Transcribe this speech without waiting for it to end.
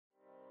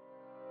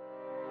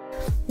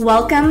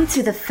Welcome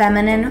to the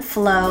Feminine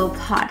Flow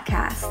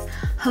podcast,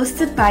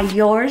 hosted by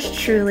yours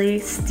truly,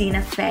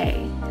 Stina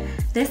Fey.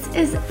 This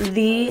is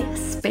the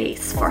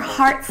space for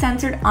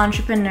heart-centered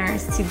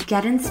entrepreneurs to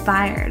get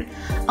inspired,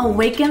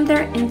 awaken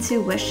their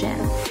intuition,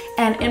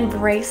 and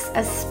embrace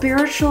a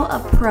spiritual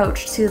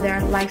approach to their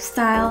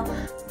lifestyle,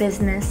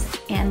 business,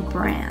 and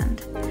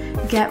brand.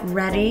 Get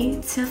ready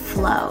to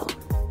flow.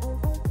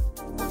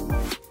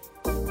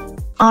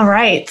 All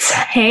right.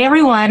 Hey,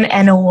 everyone,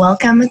 and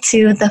welcome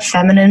to the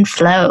Feminine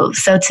Flow.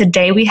 So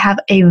today we have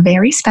a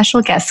very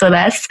special guest with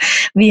us,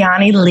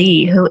 Vianney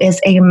Leigh, who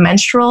is a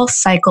menstrual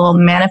cycle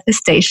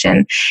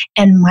manifestation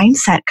and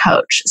mindset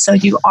coach. So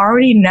you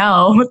already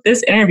know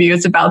this interview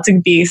is about to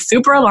be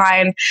super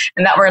aligned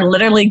and that we're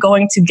literally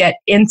going to get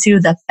into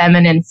the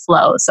feminine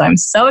flow. So I'm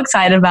so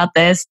excited about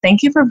this.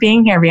 Thank you for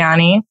being here,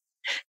 Vianney.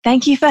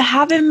 Thank you for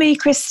having me,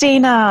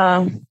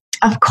 Christina.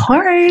 Of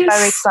course.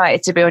 So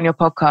excited to be on your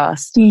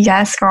podcast.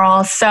 Yes,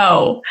 girl.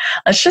 So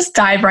let's just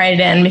dive right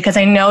in because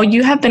I know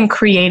you have been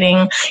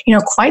creating,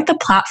 quite the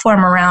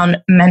platform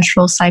around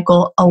menstrual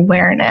cycle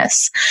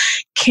awareness.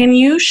 Can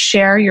you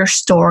share your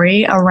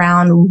story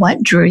around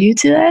what drew you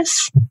to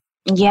this?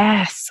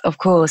 Yes, of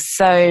course.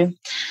 So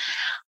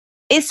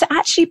it's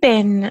actually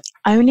been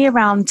only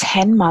around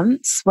 10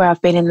 months where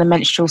I've been in the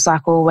menstrual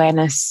cycle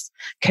awareness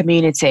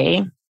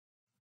community.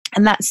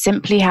 And that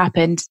simply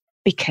happened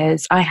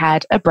because I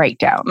had a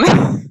breakdown.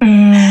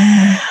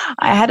 I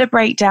had a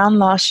breakdown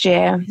last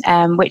year,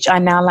 which I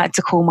now like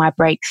to call my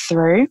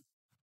breakthrough.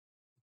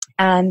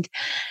 And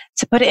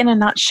to put it in a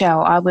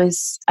nutshell, I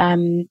was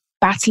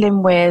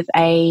battling with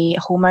a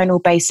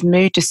hormonal-based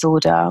mood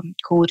disorder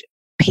called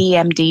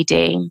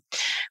PMDD,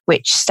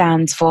 which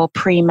stands for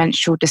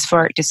premenstrual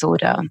dysphoric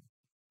disorder.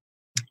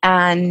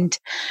 And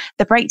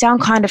the breakdown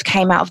kind of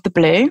came out of the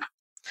blue.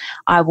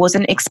 I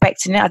wasn't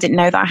expecting it. I didn't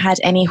know that I had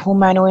any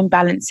hormonal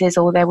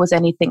imbalances or there was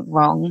anything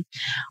wrong.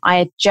 I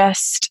had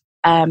just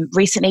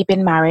recently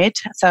been married.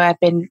 So I've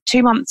been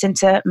 2 months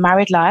into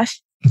married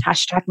life,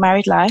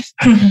 #married life.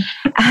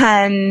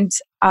 And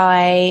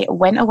I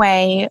went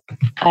away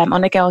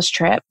on a girls'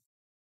 trip.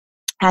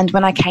 And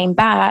when I came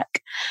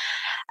back,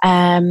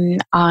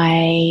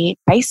 I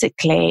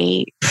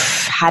basically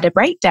had a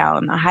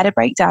breakdown.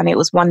 It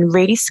was one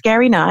really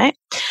scary night.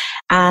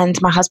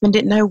 And my husband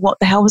didn't know what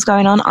the hell was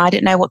going on. I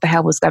didn't know what the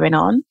hell was going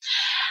on.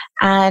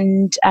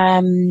 And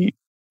I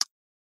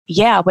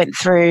went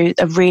through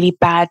a really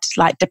bad,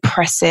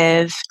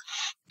 depressive,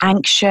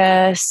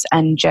 anxious,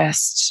 and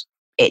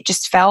it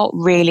felt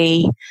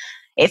really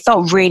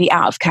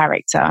out of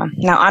character.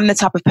 Now, I'm the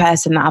type of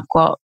person that I've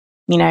got,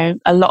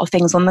 a lot of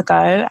things on the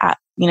go at,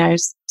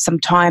 some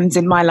times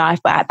in my life.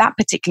 But at that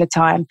particular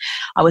time,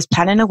 I was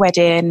planning a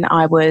wedding.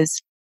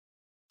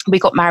 We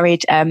got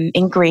married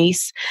in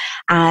Greece,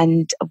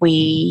 and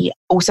we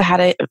also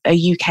had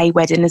a UK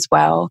wedding as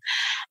well.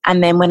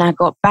 And then when I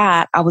got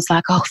back, I was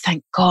like, oh,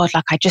 thank God.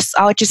 I just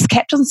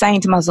kept on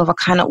saying to myself, I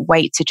cannot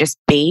wait to just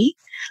be.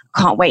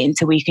 I can't wait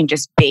until we can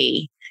just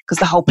be. Because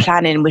the whole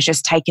planning was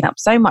just taking up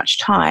so much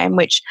time,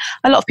 which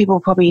a lot of people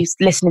were probably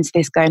listening to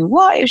this going,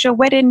 what? It was your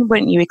wedding?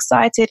 Weren't you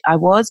excited? I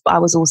was, but I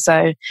was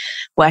also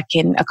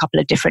working a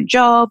couple of different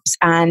jobs,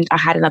 and I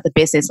had another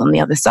business on the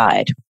other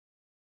side.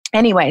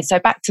 Anyway, so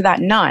back to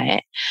that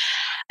night,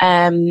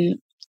 so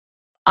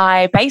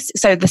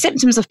the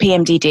symptoms of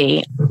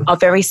PMDD are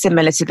very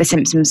similar to the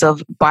symptoms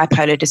of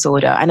bipolar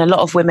disorder. And a lot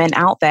of women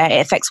out there, it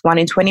affects 1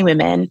 in 20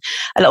 women.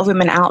 A lot of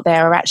women out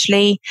there are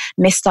actually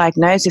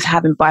misdiagnosed with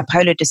having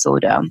bipolar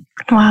disorder.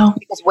 Wow.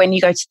 Because when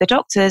you go to the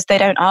doctors, they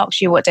don't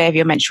ask you what day of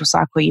your menstrual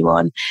cycle you're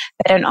on.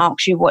 They don't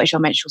ask you what is your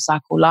menstrual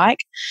cycle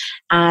like.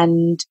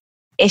 And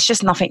it's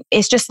just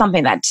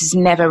something that is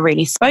never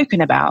really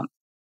spoken about.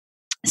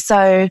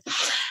 So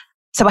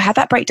I had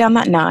that breakdown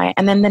that night,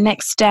 and then the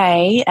next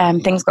day,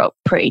 things got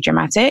pretty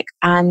dramatic.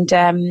 And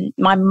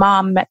my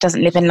mum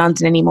doesn't live in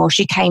London anymore.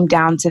 She came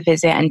down to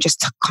visit and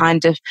just to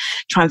kind of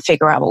try and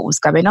figure out what was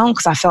going on,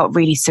 because I felt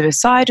really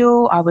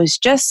suicidal. I was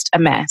just a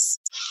mess.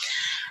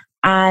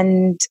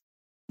 And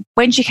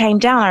when she came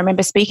down, I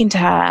remember speaking to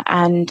her,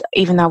 and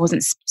even though I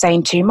wasn't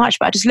saying too much,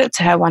 but I just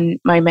looked at her one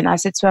moment. I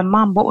said to her,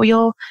 Mum, what were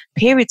your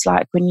periods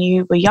like when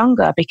you were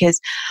younger? Because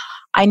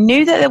I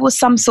knew that there was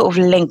some sort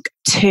of link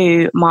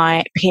to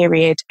my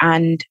period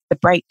and the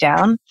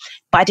breakdown,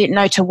 but I didn't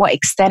know to what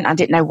extent. I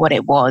didn't know what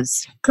it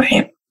was.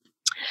 Great.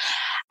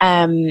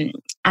 And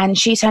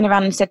she turned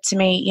around and said to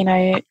me,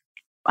 I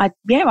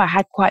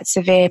had quite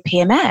severe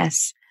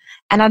PMS.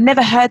 And I'd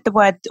never heard the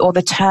word or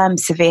the term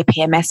severe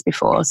PMS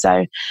before.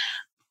 So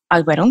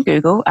I went on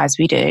Google, as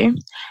we do,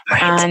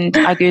 right. And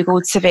I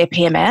Googled severe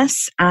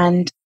PMS,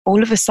 and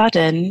all of a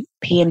sudden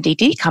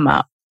PMDD come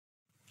up.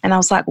 And I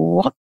was like,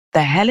 what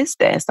the hell is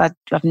this? I've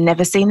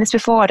never seen this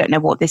before. I don't know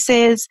what this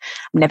is.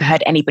 I've never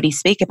heard anybody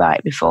speak about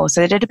it before.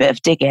 So I did a bit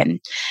of digging,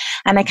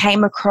 and I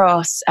came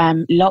across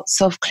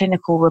lots of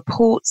clinical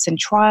reports and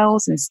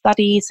trials and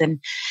studies and,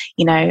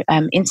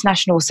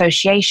 international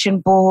association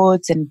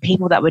boards and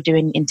people that were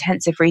doing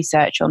intensive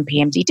research on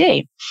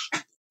PMDD.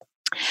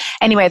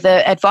 Anyway,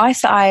 the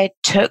advice that I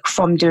took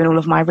from doing all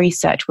of my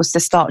research was to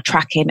start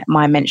tracking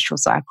my menstrual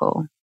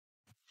cycle.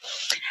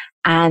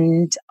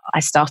 And I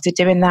started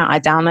doing that. I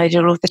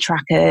downloaded all of the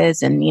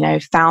trackers and,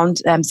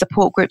 found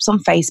support groups on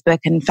Facebook,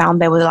 and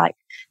found there were like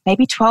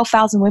maybe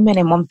 12,000 women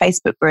in one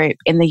Facebook group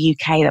in the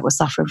UK that were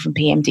suffering from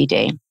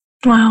PMDD.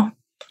 Wow.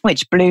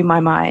 Which blew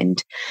my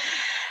mind.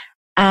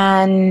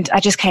 And I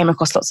just came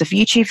across lots of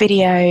YouTube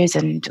videos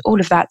and all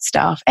of that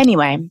stuff.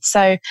 Anyway,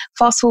 so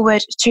fast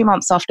forward 2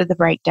 months after the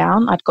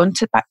breakdown, I'd gone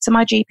back to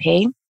my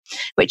GP,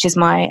 which is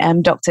my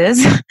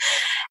doctor's,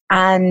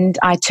 and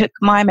I took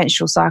my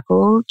menstrual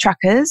cycle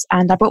trackers,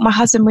 and I brought my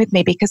husband with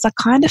me because I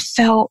kind of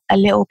felt a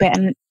little bit,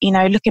 and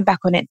looking back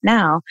on it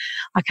now,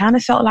 I kind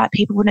of felt like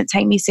people wouldn't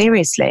take me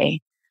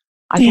seriously.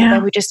 I thought they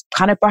would just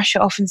kind of brush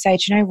it off and say,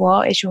 do you know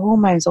what, it's your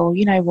hormones, or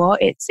you know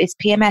what, it's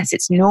PMS,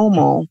 it's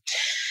normal.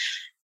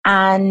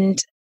 And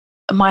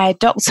my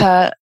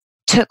doctor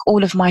took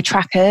all of my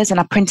trackers, and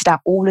I printed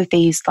out all of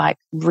these like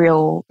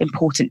real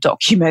important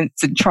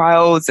documents and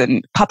trials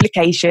and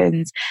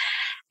publications.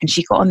 And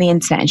she got on the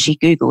internet and she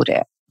Googled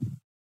it.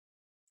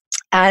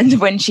 And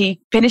when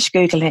she finished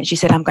Googling it, she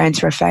said, I'm going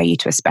to refer you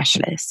to a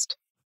specialist.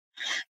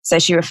 So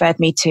she referred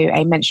me to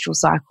a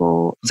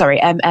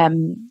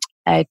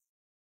a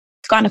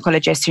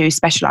gynecologist who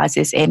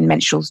specializes in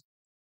menstrual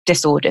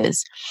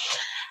disorders.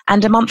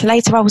 And a month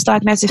later, I was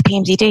diagnosed with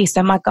PMDD.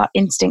 So my gut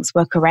instincts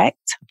were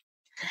correct.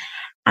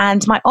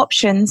 And my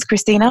options,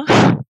 Christina,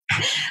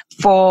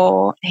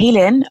 for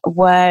healing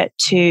were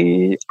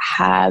to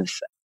have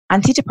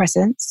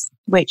antidepressants,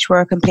 which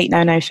were a complete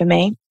no-no for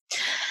me,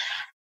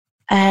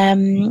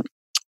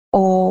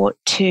 or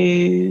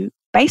to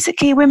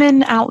basically,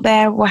 women out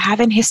there were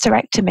having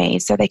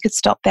hysterectomy so they could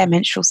stop their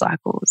menstrual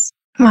cycles.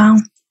 Wow.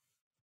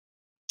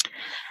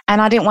 And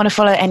I didn't want to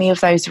follow any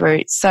of those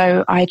routes.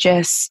 So I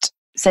just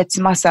said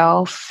to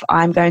myself,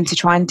 I'm going to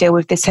try and deal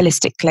with this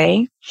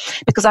holistically,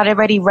 because I'd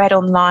already read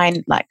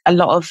online, like a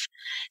lot of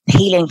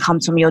healing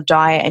comes from your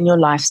diet and your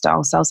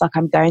lifestyle. So I was like,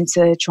 I'm going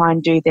to try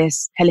and do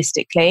this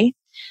holistically.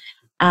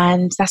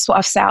 And that's what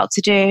I've set out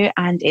to do.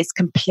 And it's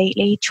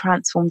completely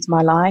transformed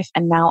my life.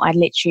 And now I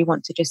literally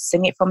want to just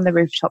sing it from the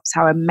rooftops,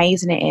 how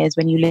amazing it is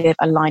when you live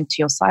aligned to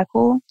your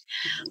cycle.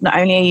 Not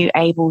only are you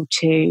able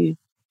to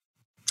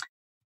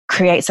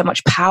create so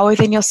much power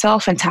within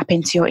yourself and tap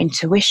into your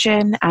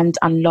intuition and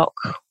unlock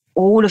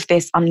all of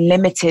this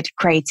unlimited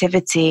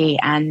creativity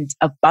and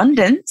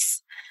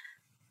abundance,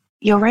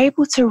 you're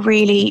able to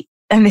really,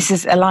 and this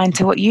is aligned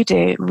to what you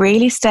do,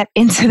 really step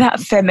into that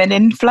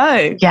feminine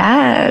flow.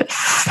 Yes.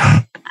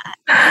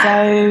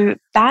 So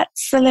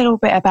that's a little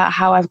bit about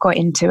how I've got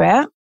into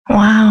it.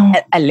 Wow.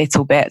 A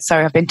little bit.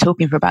 Sorry, I've been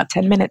talking for about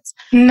 10 minutes.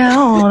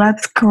 No,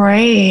 that's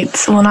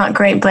great. Well, not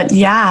great, but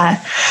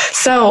yeah.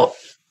 So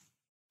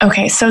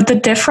the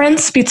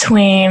difference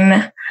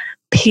between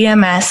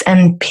PMS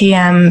and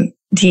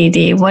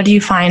PMDD, what do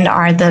you find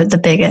are the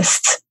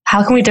biggest?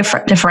 How can we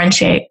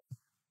differentiate?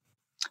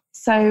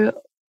 So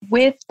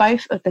with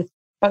both of the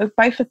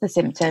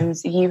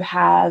symptoms,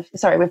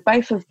 with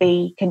both of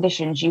the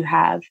conditions, you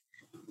have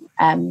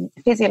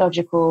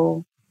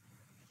physiological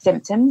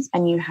symptoms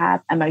and you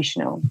have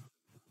emotional.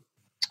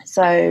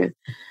 So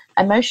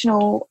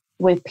emotional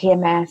with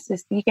PMS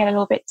is you get a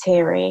little bit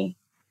teary,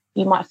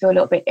 you might feel a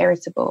little bit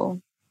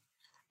irritable.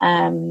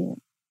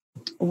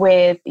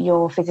 With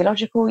your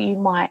physiological, you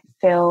might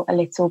feel a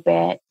little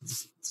bit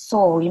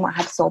sore. You might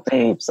have sore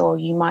boobs, or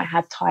you might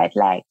have tired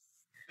legs,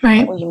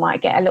 right? Or you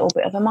might get a little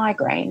bit of a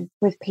migraine.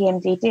 With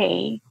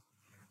PMDD,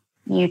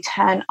 you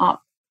turn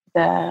up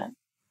the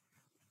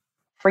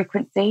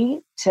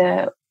frequency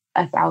to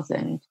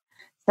 1,000.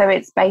 So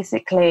it's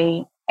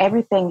basically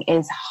everything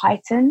is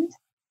heightened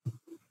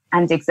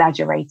and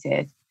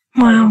exaggerated.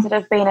 Wow. So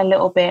instead of being a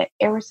little bit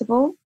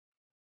irritable,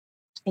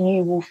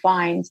 you will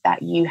find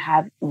that you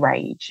have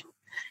rage.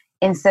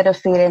 Instead of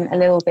feeling a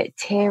little bit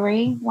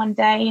teary one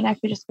day, if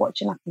you're just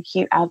watching like a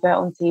cute advert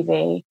on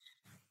TV,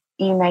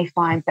 you may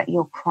find that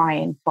you're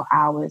crying for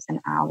hours and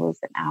hours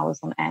and hours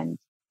on end.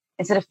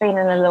 Instead of feeling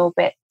a little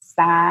bit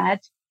sad,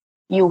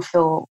 you'll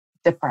feel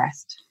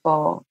depressed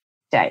for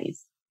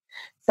days.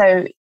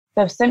 So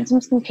the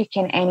symptoms can kick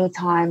in any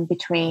time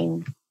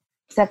between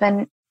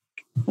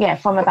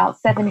from about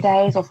 7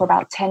 days or for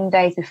about 10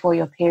 days before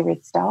your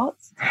period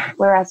starts.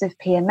 Whereas with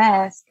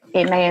PMS,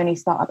 it may only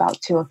start about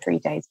 2 or 3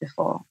 days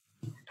before.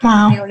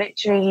 Wow. So you're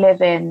literally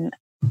living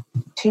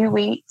 2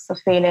 weeks of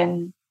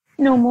feeling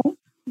normal,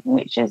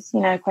 which is,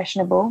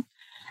 questionable.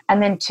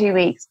 And then 2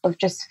 weeks of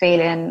just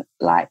feeling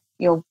like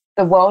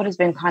the world has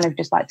been kind of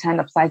just like turned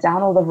upside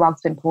down, or the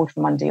rug's been pulled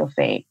from under your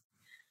feet.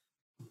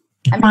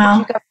 And because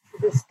you go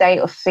through this state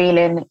of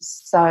feeling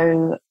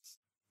so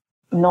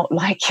not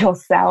like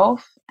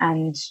yourself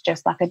and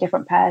just like a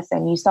different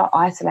person, you start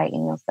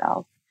isolating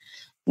yourself.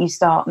 You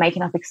start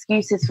making up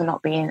excuses for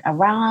not being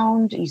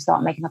around. You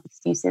start making up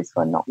excuses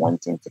for not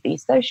wanting to be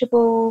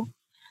sociable.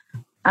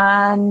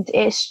 And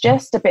it's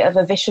just a bit of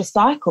a vicious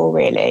cycle,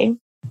 really.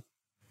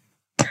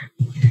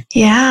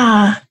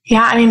 Yeah.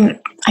 Yeah. I mean,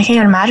 I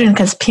can't imagine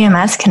because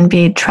PMS can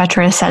be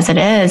treacherous as it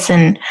is.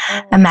 And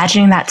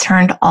imagining that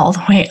turned all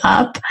the way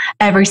up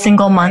every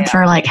single month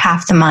for like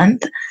half the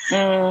month.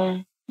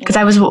 Because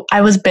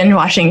I was binge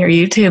watching your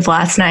YouTube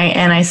last night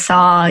and I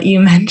saw you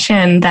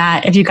mention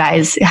that if you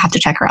guys have to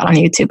check her out on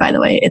YouTube, by the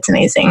way, it's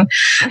amazing.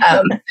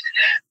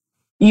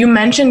 You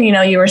mentioned,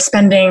 you were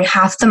spending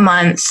half the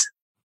month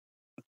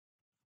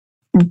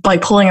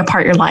like pulling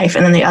apart your life,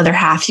 and then the other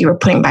half you were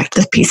putting back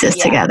the pieces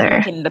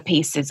together. Putting the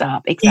pieces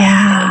up, exactly.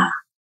 Yeah.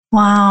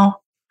 Wow.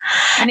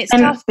 And it's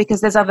tough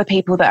because there's other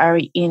people that are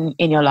in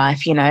your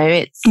life,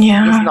 it's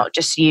not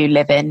just you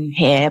living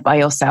here by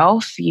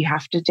yourself. You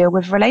have to deal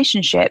with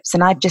relationships.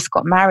 And I just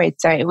got married,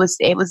 so it was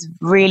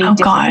really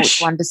difficult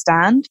to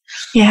understand.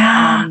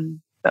 Yeah.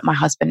 But my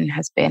husband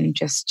has been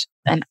just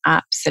an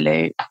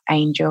absolute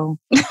angel.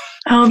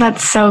 Oh,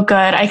 that's so good.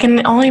 I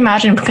can only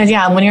imagine because,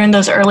 when you're in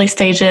those early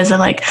stages of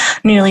like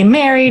newly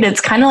married, it's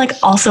kind of like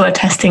also a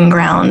testing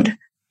ground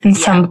in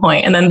some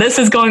point. And then this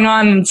is going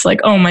on. And it's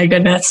like, oh my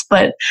goodness.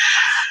 But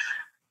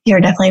you're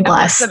definitely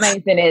blessed. What's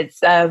amazing is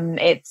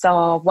it's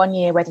our 1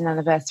 year wedding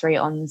anniversary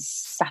on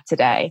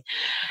Saturday.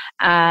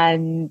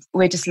 And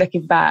we're just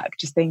looking back,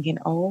 just thinking,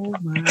 oh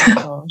my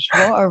gosh,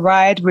 what a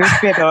ride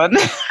we've been on.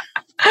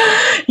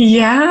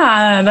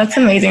 Yeah, that's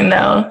amazing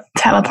though,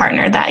 to have a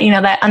partner that,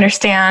 that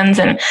understands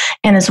and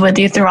is with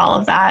you through all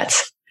of that.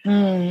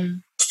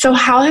 So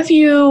how have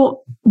you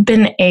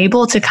been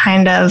able to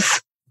kind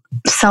of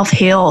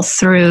self-heal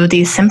through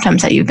these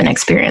symptoms that you've been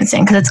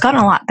experiencing? Because it's gotten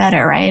a lot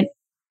better, right?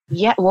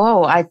 Yeah.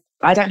 Whoa,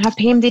 I don't have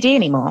PMDD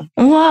anymore.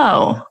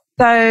 Whoa.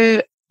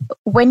 So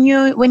when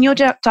you're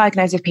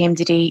diagnosed with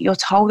PMDD, you're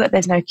told that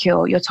there's no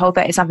cure. You're told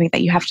that it's something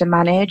that you have to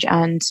manage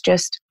and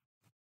just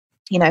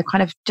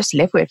kind of just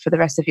live with for the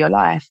rest of your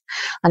life,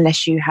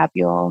 unless you have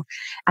your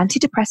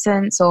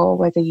antidepressants or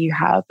whether you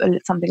have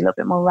something a little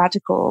bit more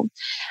radical.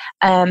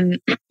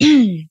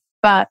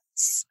 But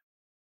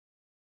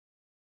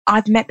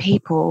I've met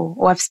people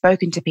or I've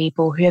spoken to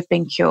people who have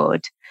been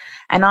cured,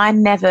 and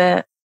I'm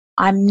never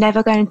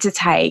going to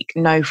take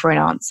no for an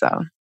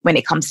answer when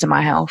it comes to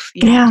my health.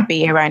 You have to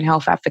be your own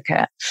health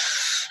advocate.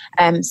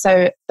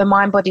 So the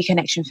mind-body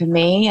connection for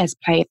me has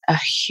played a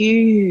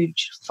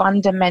huge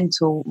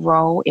fundamental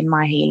role in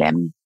my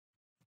healing.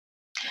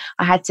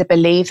 I had to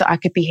believe that I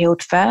could be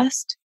healed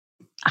first.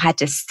 I had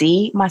to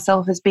see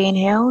myself as being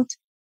healed,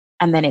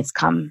 and then it's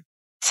come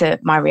to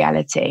my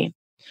reality.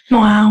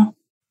 Wow.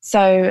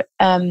 So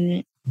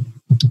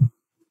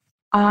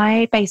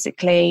I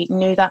basically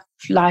knew that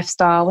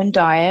lifestyle and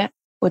diet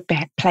would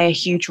play a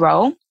huge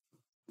role.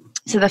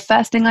 So the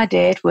first thing I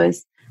did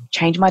was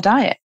change my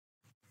diet.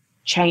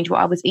 Change what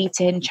I was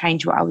eating,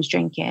 change what I was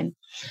drinking.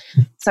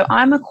 So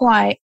I'm a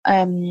quite,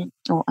 I'm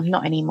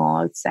not anymore,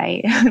 I would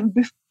say,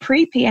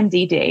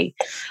 pre-PMDD,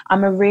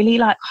 I'm a really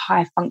like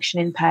high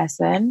functioning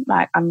person.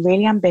 Like I'm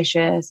really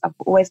ambitious. I've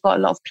always got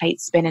a lot of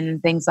plates spinning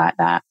and things like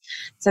that.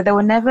 So there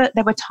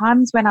were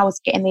times when I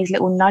was getting these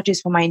little nudges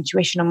from my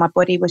intuition and my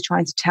body was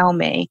trying to tell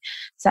me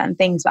certain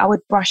things, but I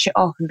would brush it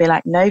off and be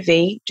like, no,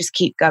 V, just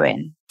keep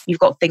going. You've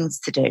got things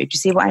to do. Do you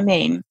see what I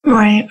mean?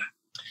 Right.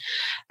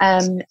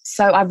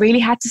 So I really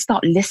had to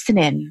start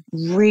listening,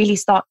 really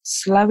start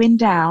slowing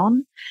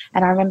down.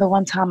 And I remember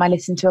one time I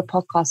listened to a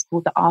podcast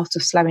called The Art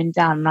of Slowing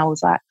Down, and I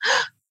was like,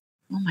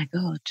 oh my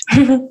God,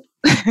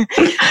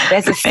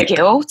 there's a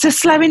skill to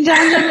slowing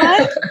down your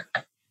life.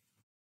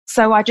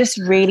 So I just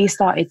really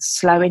started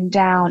slowing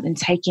down and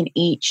taking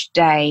each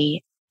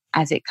day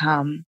as it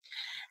come,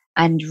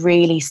 and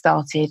really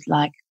started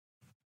like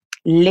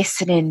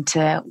listening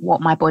to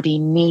what my body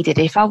needed.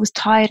 If I was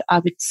tired, I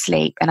would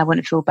sleep and I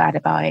wouldn't feel bad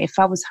about it. If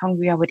I was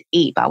hungry, I would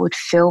eat, but I would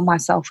fill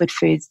myself with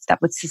foods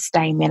that would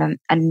sustain me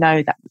and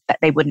know that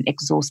they wouldn't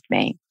exhaust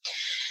me.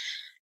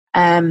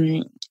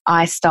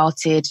 I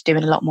started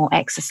doing a lot more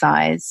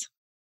exercise.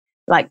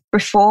 Like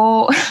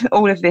before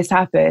all of this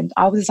happened,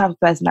 I was the type of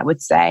person that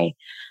would say,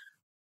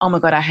 oh my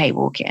God, I hate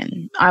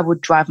walking. I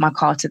would drive my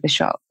car to the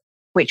shop,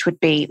 which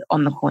would be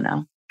on the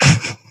corner.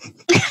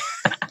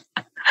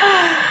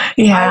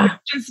 Yeah. I would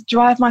just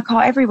drive my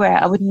car everywhere.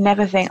 I would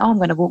never think, oh, I'm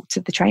going to walk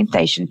to the train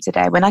station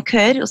today. When I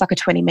could, it was like a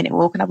 20-minute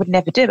walk and I would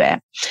never do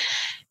it.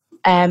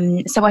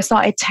 So I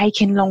started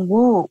taking long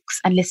walks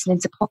and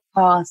listening to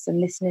podcasts and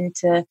listening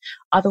to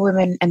other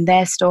women and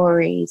their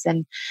stories.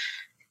 And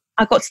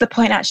I got to the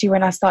point actually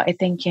when I started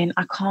thinking,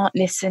 I can't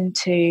listen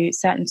to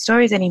certain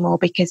stories anymore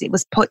because it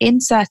was put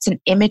in certain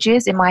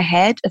images in my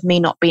head of me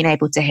not being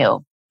able to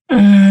heal.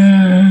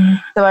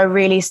 So I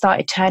really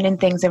started turning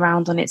things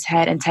around on its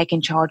head and taking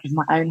charge of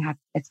my own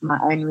happiness, my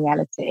own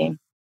reality.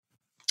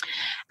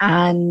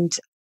 And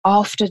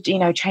after,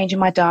 changing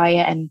my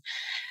diet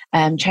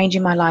and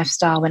changing my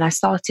lifestyle, when I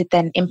started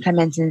then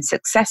implementing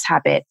success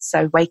habits,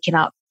 so waking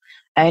up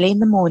early in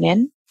the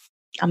morning.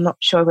 I'm not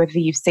sure whether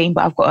you've seen,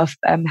 but I've got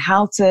a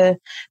how to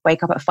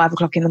wake up at 5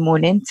 o'clock in the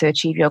morning to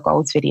achieve your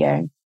goals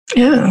video.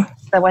 Yeah.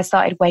 So I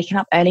started waking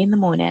up early in the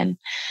morning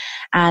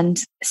and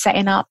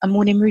setting up a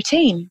morning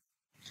routine.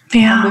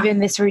 Yeah. And within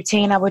this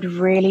routine, I would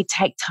really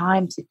take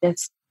time to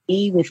just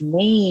be with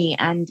me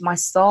and my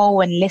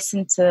soul and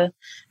listen to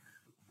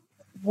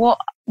what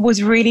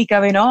was really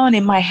going on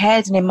in my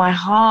head and in my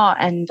heart.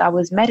 And I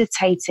was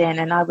meditating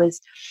and I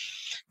was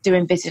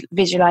doing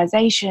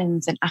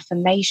visualizations and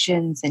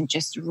affirmations and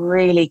just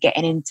really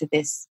getting into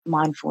this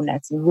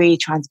mindfulness and really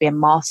trying to be a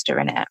master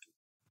in it.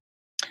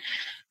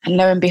 And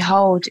lo and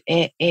behold,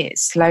 it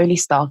slowly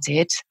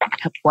started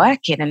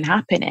working and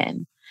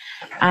happening.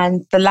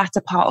 And the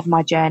latter part of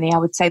my journey, I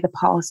would say the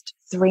past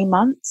 3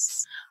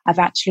 months, I've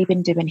actually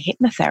been doing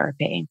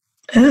hypnotherapy.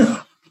 Ooh.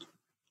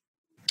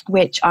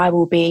 Which I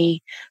will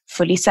be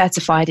fully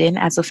certified in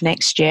as of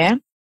next year.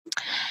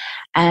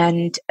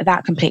 And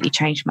that completely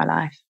changed my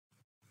life.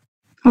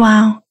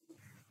 Wow.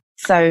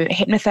 So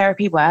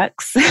hypnotherapy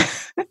works.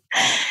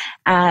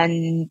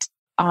 And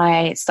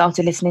I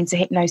started listening to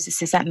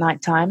hypnosis at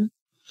nighttime.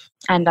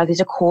 And I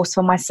did a course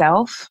for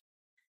myself.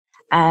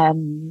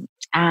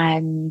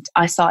 And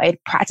I started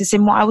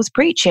practicing what I was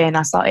preaching.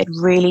 I started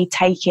really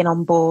taking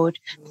on board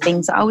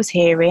things that I was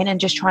hearing and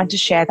just trying to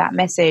share that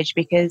message,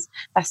 because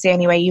that's the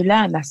only way you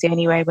learn. That's the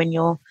only way when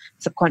your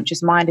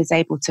subconscious mind is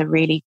able to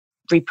really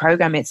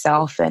reprogram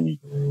itself and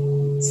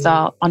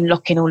start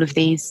unlocking all of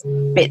these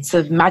bits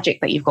of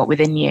magic that you've got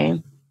within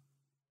you.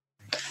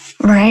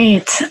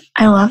 Right.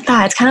 I love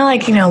that. It's kind of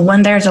like,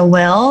 when there's a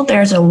will,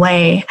 there's a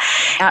way.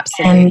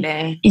 Absolutely.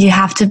 And you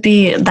have to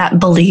be, that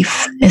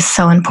belief is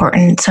so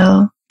important.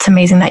 So it's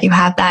amazing that you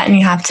have that, and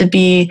you have to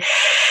be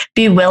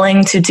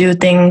willing to do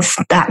things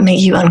that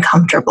make you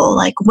uncomfortable,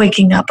 like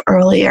waking up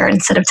earlier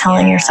instead of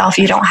telling yourself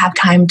you don't have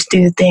time to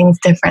do things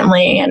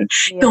differently, and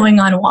going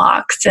on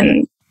walks.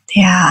 And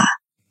there's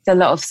a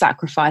lot of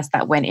sacrifice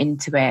that went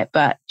into it.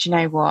 But do you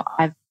know what?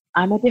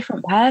 I'm a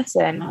different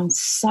person. I'm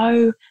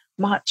so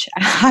much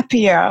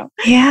happier.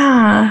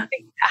 Yeah.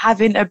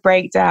 Having a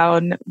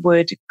breakdown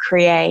would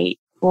create,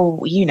 well,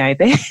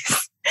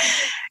 this.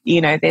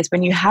 This,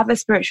 when you have a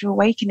spiritual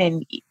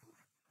awakening,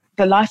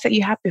 the life that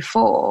you had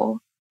before,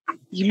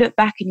 you look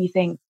back and you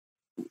think,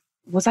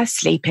 was I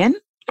sleeping?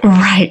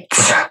 Right.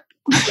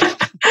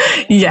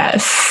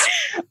 Yes.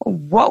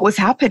 What was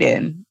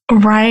happening?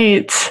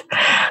 Right.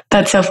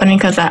 That's so funny,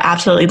 because that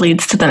absolutely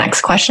leads to the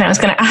next question I was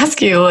going to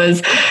ask you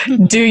was,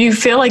 do you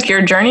feel like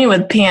your journey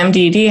with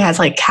PMDD has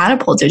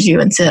catapulted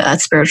you into a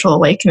spiritual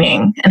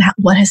awakening? And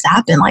what has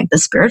that been like, the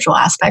spiritual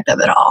aspect of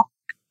it all?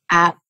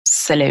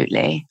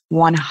 Absolutely.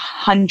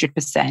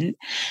 100%.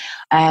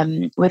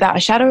 Without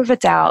a shadow of a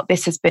doubt,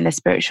 this has been a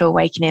spiritual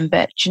awakening.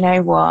 But do you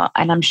know what?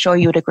 And I'm sure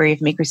you would agree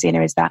with me,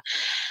 Christina, is that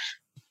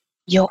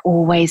you're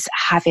always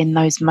having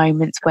those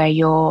moments where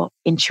your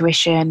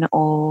intuition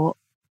or,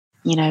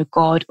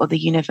 God or the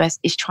universe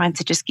is trying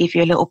to just give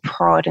you a little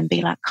prod and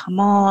be like, come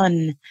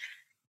on,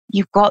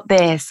 you've got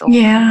this. Or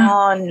come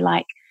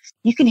on,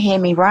 you can hear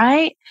me,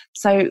 right?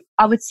 So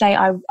I would say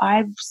I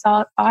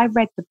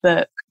read the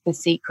book The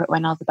Secret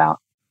when I was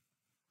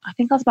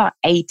about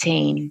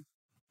 18.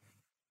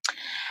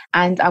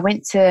 And I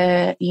went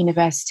to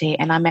university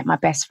and I met my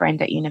best friend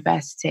at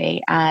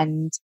university.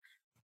 And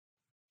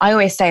I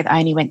always say that I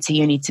only went to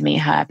uni to meet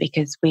her,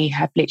 because we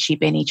have literally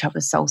been each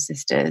other's soul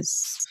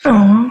sisters,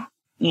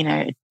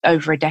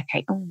 over a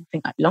decade. I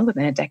think longer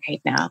than a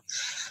decade now.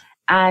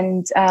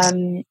 And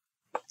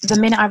the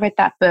minute I read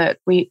that book,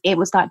 it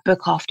was like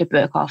book after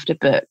book after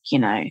book,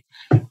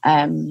 oh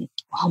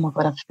my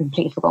God, I've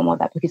completely forgotten what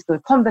that book is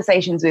called.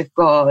 Conversations with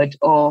God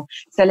or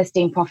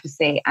Celestine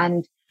Prophecy.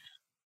 And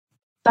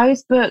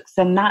those books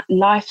and that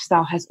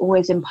lifestyle has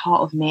always been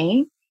part of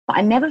me. But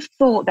I never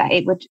thought that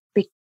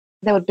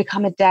there would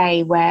become a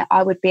day where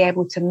I would be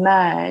able to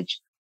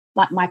merge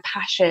my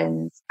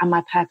passions and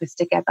my purpose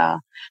together.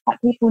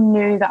 People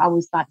knew that I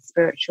was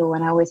spiritual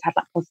and I always had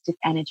positive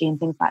energy and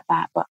things like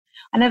that. But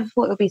I never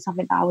thought it would be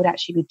something that I would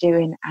actually be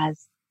doing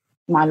as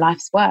my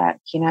life's work,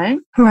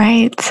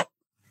 Right.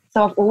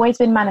 So I've always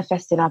been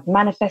manifesting. I've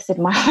manifested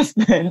my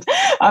husband.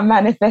 I've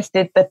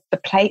manifested the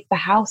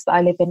house that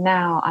I live in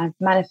now. I've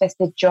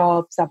manifested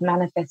jobs. I've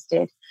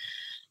manifested,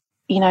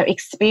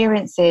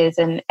 experiences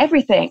and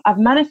everything. I've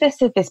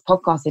manifested this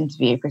podcast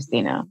interview,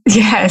 Christina.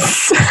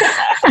 Yes.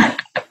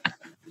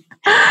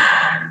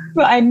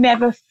 But I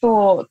never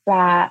thought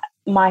that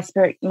my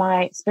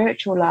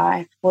spiritual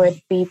life would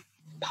be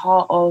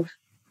part of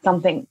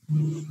something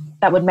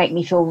that would make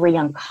me feel really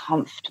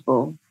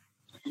uncomfortable.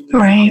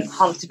 Right. The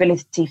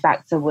comfortability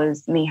factor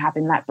was me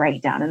having that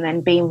breakdown and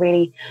then being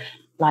really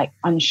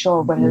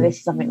unsure whether this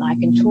is something I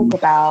can talk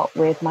about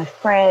with my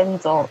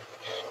friends, or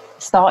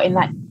starting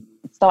my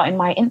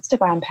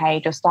Instagram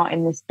page or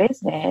starting this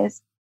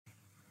business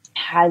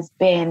has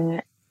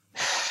been,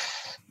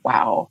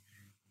 wow.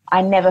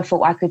 I never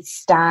thought I could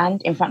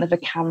stand in front of a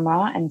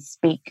camera and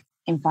speak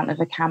in front of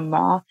a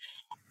camera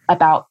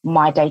about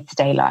my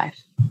day-to-day life.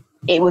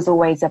 It was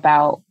always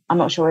about, I'm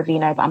not sure if you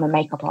know, but I'm a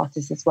makeup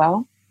artist as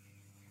well.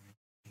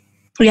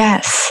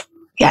 Yes.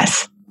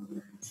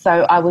 So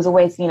I was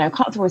always,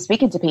 comfortable with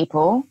speaking to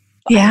people.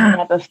 But I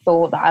never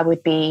thought that I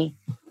would be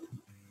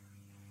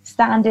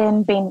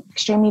standing, being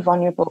extremely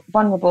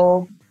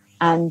vulnerable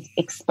and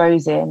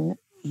exposing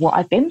what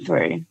I've been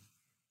through.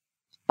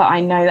 But I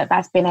know that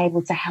that's been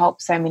able to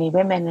help so many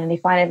women. And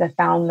if I never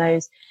found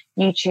those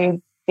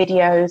YouTube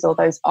videos or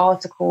those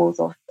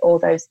articles or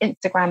those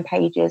Instagram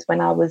pages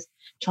when I was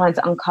trying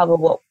to uncover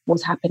what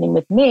was happening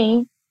with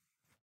me,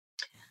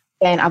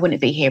 then I wouldn't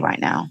be here right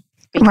now.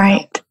 Because,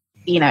 right.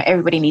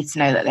 Everybody needs to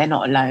know that they're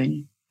not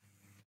alone.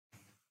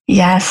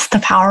 Yes, the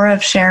power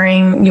of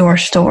sharing your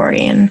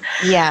story and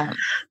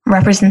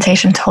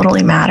representation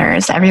totally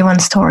matters.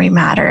 Everyone's story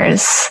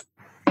matters.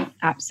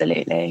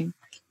 Absolutely.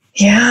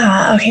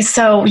 Yeah. Okay.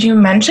 So you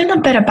mentioned a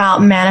bit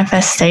about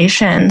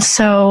manifestation.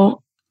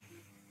 So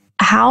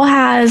how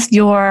has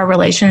your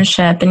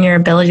relationship and your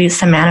abilities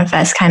to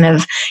manifest kind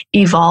of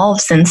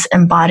evolved since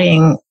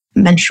embodying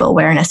menstrual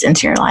awareness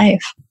into your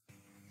life?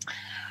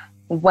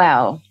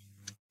 Well,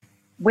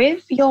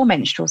 with your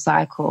menstrual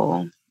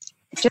cycle,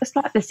 just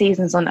like the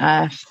seasons on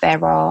Earth,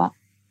 there are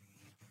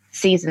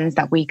seasons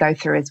that we go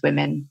through as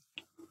women.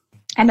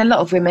 And a lot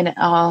of women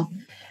are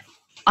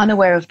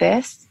unaware of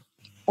this,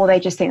 or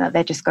they just think that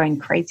they're just going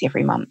crazy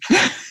every month.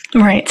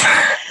 Right.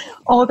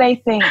 Or they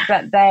think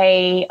that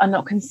they are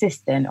not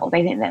consistent, or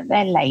they think that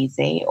they're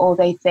lazy, or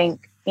they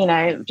think,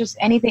 just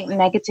anything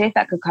negative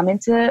that could come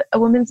into a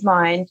woman's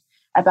mind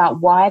about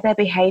why their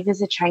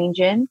behaviors are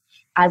changing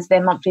as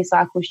their monthly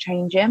cycle's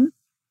changing.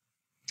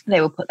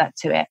 They will put that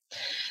to it.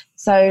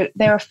 So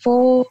there are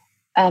 4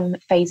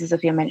 phases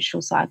of your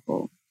menstrual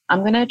cycle.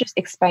 I'm going to just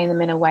explain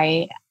them in a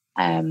way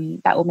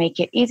that will make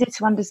it easy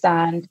to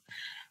understand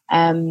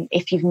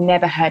if you've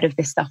never heard of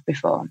this stuff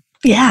before.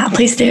 Yeah,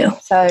 please do.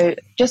 So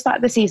just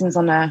like the seasons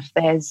on Earth,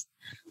 there's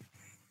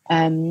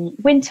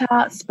winter,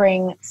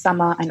 spring,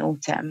 summer, and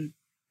autumn.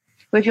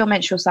 With your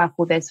menstrual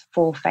cycle, there's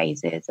 4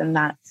 phases, and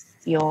that's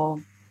your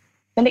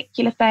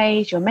follicular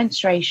phase, your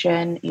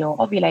menstruation,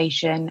 your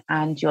ovulation,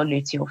 and your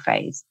luteal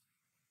phase.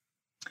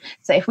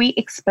 So if we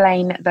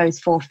explain those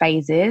 4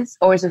 phases,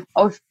 or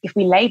if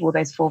we label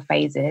those 4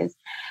 phases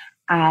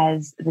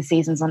as the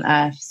seasons on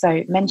Earth,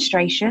 so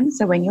menstruation,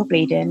 so when you're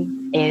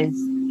bleeding, is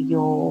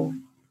your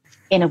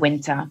inner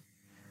winter.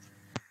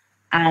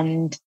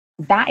 And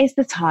that is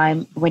the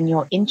time when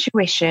your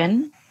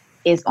intuition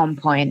is on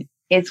point.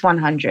 It's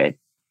 100.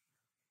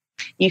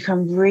 You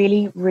can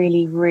really,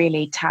 really,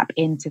 really tap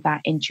into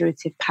that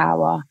intuitive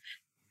power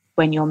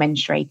when you're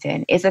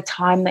menstruating. It's a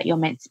time that you're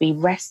meant to be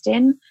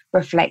resting,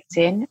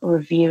 reflecting,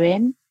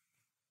 reviewing,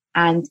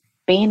 and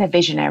being a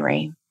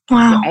visionary.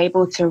 Wow. You're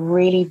able to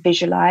really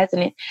visualize.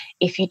 And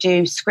if you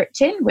do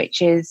scripting,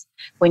 which is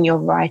when you're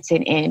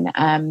writing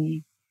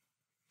in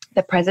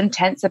the present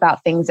tense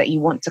about things that you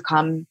want to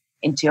come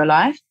into your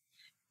life,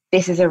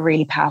 this is a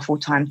really powerful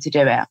time to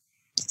do it.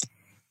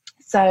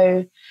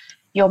 So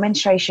your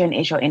menstruation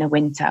is your inner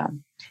winter.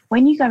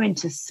 When you go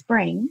into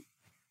spring,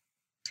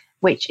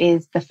 which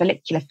is the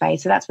follicular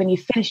phase, so that's when you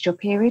finished your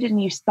period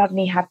and you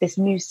suddenly have this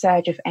new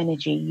surge of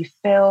energy. You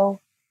feel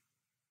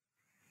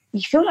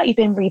like you've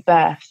been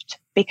rebirthed,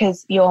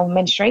 because your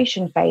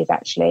menstruation phase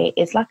actually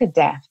is like a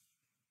death.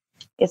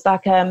 It's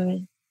like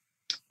a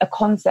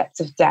concept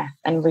of death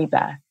and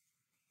rebirth,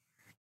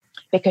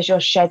 because you're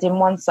shedding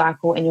one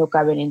cycle and you're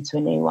going into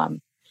a new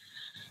one.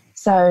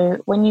 So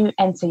when you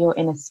enter your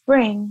inner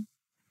spring,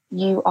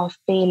 you are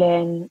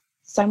feeling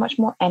so much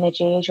more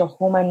energy as your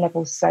hormone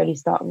levels slowly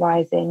start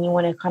rising. You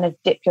want to kind of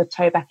dip your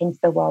toe back into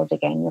the world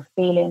again. You're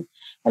feeling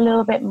a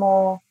little bit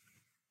more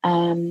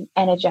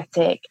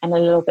energetic and a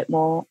little bit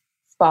more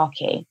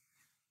sparky.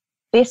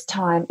 This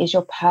time is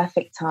your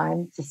perfect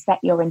time to set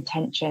your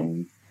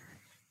intentions.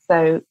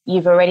 So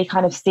you've already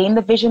kind of seen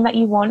the vision that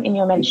you want in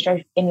your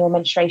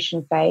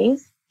menstruation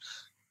phase.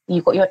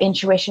 You've got your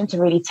intuition to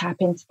really tap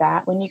into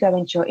that. When you go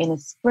into your inner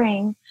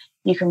spring,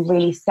 you can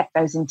really set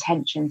those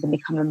intentions and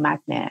become a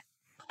magnet.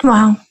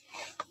 Wow.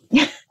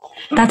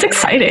 That's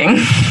exciting.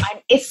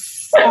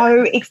 It's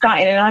so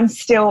exciting. And I'm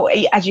still,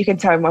 as you can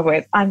tell in my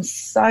voice, I'm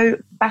so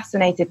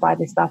fascinated by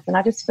this stuff. And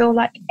I just feel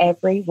like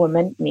every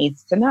woman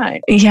needs to know.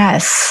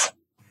 Yes,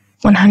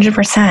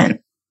 100%.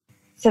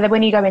 So that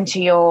when you go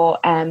into your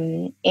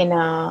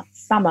inner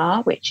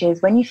summer, which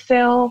is when you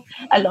feel,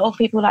 a lot of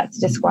people like to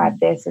describe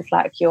this as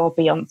like your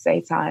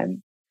Beyonce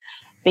time,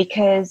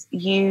 because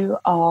you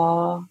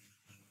are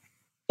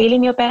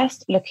feeling your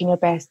best, looking your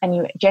best, and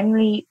you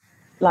generally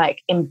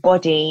like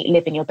embody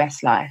living your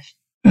best life.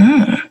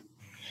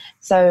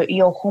 So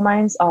your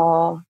hormones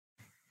are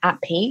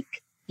at peak.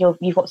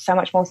 You've got so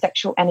much more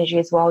sexual energy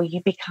as well.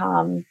 You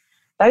become,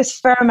 those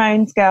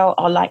pheromones, girl,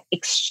 are like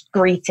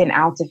excreting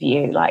out of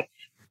you. Like,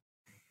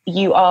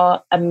 you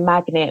are a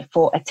magnet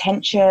for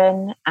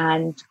attention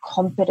and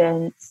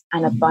confidence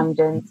and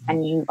abundance.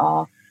 And you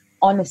are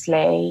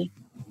honestly,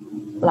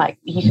 like,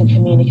 you can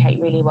communicate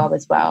really well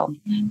as well.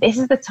 This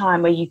is the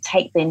time where you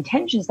take the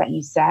intentions that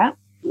you set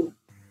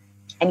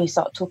and you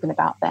start talking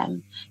about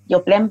them.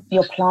 You're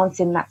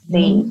planting that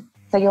seed.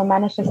 So your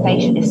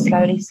manifestation is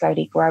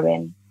slowly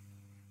growing.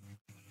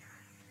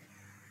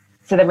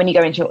 So then when you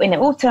go into your inner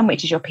autumn,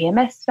 which is your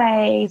PMS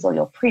phase or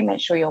your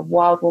premenstrual, your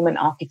wild woman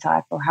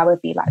archetype, or however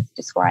you like to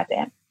describe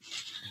it,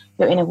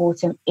 your inner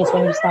water is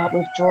when you start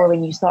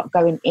withdrawing, you start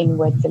going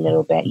inwards a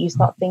little bit. You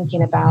start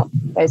thinking about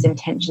those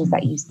intentions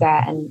that you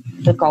set and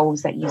the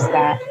goals that you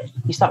set.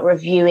 You start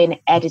reviewing,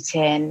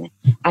 editing,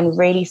 and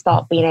really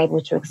start being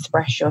able to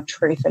express your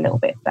truth a little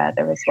bit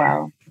further as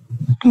well.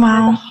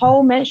 Wow. So the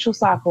whole menstrual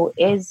cycle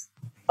is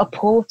a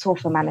portal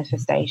for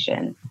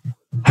manifestation.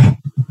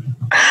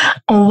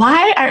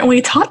 Why aren't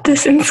we taught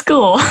this in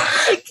school?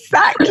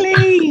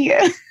 Exactly.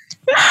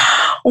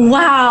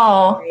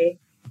 Wow.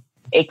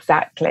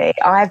 Exactly.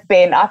 I've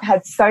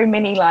had so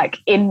many like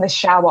in the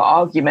shower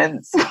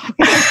arguments.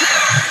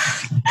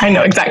 I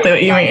know exactly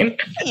what you mean.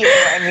 You know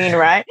what I mean,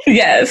 right?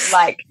 Yes.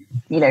 Like,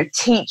 you know,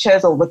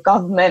 teachers or the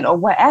government or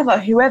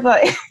whoever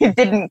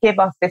didn't give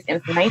us this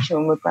information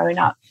when we were growing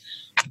up.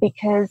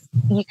 Because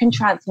you can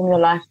transform your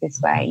life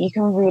this way. You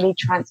can really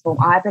transform.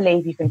 I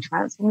believe you can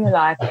transform your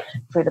life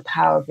through the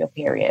power of your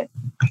period.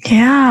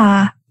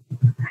 Yeah.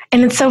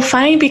 And it's so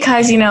funny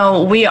because, you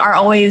know, we are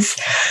always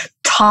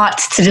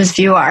taught to just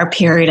view our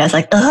period as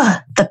like,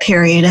 ugh, the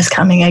period is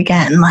coming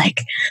again.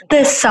 Like,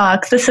 this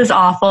sucks. This is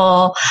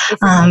awful.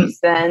 It's a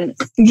nuisance.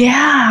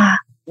 Yeah.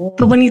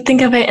 But when you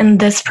think of it in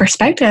this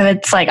perspective,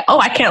 it's like, oh,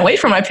 I can't wait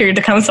for my period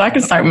to come so I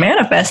can start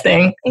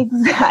manifesting.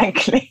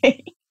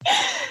 Exactly.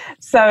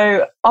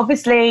 So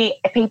obviously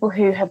people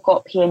who have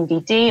got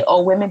PMDD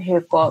or women who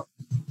have got,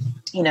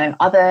 you know,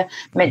 other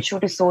menstrual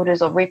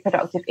disorders or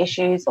reproductive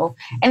issues or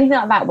anything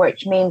like that,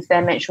 which means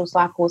their menstrual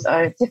cycles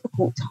are a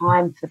difficult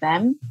time for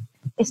them,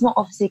 it's not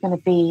obviously going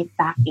to be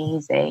that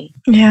easy.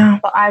 Yeah.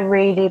 But I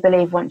really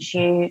believe once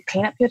you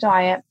clean up your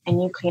diet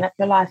and you clean up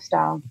your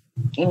lifestyle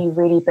and you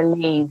really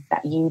believe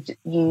that you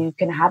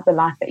can have the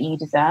life that you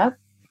deserve,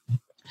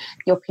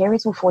 your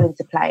periods will fall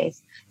into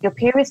place. Your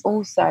periods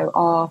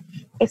also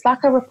it's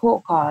like a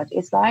report card.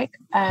 It's like,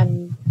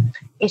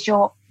 it's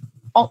your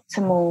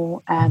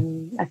optimal,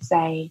 let's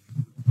say,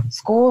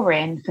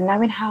 scoring for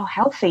knowing how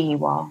healthy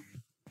you are.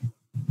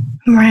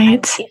 Right.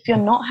 And if you're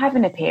not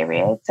having a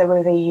period, so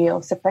whether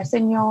you're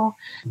suppressing your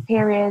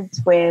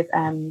periods with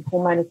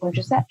hormonal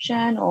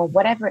contraception or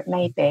whatever it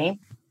may be,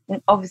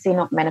 and obviously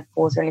not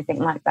menopause or anything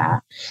like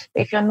that,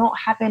 but if you're not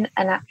having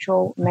an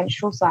actual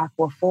menstrual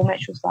cycle, a full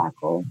menstrual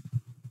cycle,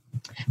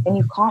 then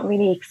you can't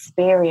really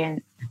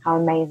experience how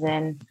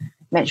amazing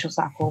menstrual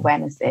cycle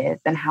awareness is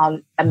and how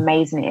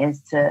amazing it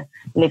is to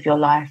live your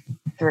life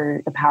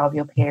through the power of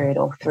your period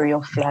or through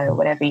your flow, or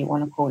whatever you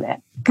want to call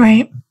it.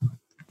 Right.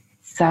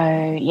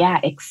 So, yeah,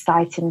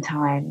 exciting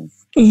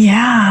times.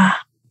 Yeah.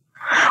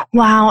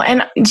 Wow.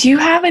 And do you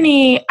have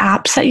any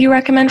apps that you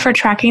recommend for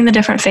tracking the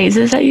different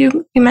phases that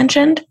you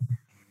mentioned?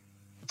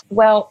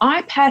 Well,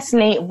 I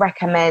personally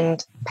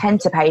recommend pen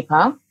to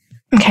paper.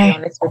 Okay. To be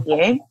honest with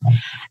you.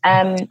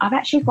 I've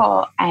actually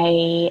got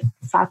a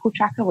cycle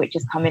tracker which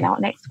is coming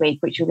out next week,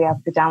 which you'll be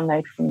able to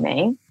download from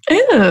me.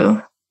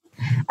 Ooh.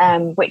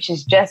 Which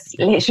has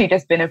literally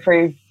just been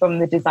approved from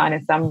the designer,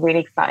 so I'm really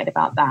excited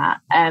about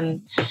that.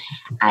 And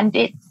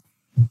it's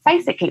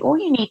basically all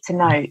you need to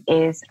know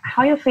is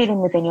how you're feeling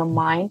within your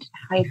mind,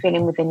 how you're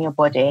feeling within your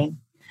body,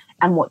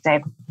 and what day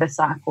of the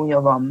cycle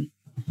you're on.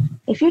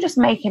 If you're just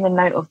making a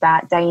note of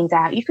that day in, day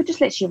out, you could just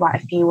literally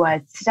write a few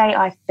words. Today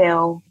I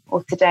feel,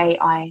 or today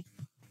I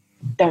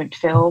don't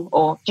feel,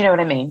 or do you know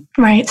what I mean?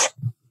 Right.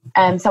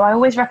 So I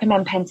always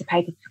recommend pen to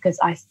paper because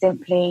I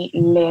simply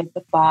live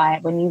by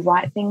when you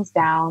write things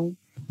down,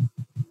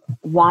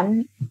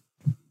 one,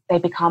 they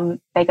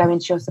go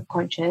into your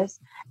subconscious,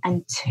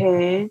 and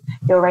two,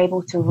 you're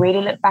able to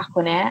really look back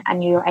on it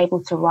and you're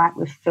able to write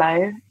with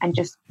flow and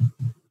just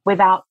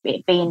without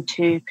it being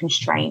too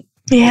constrained.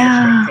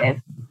 Yeah.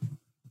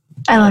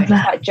 I love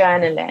that. Like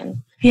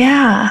journaling.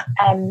 Yeah.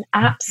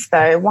 Apps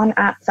though, one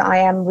app that I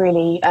am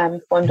really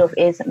fond of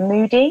is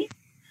Moody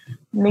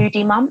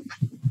Month.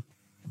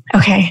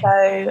 Okay.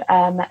 So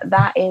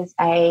that is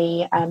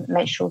a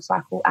menstrual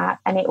cycle app,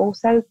 and it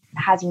also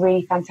has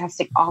really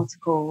fantastic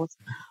articles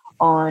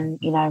on,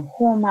 you know,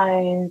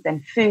 hormones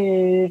and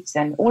foods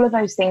and all of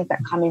those things that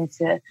come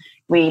into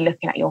really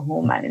looking at your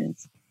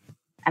hormones.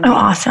 And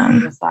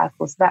awesome. Your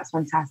cycle. So that's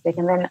fantastic.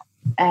 And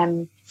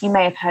then you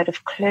may have heard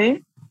of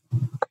Clue.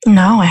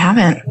 No, I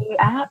haven't. Clue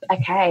app.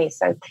 Okay,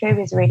 so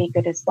Clue is really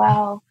good as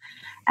well.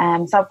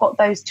 So I've got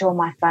those two on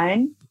my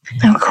phone.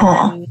 Oh,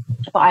 cool.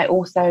 But I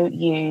also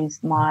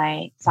use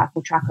my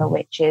cycle tracker,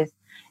 which is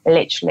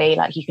literally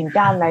like you can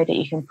download it,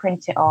 you can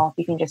print it off,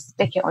 you can just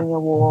stick it on your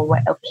wall,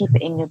 or keep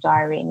it in your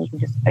diary, and you can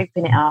just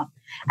open it up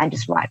and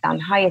just write down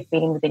how you're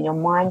feeling within your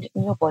mind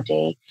and your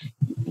body.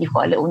 You've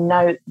got a little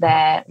note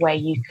there where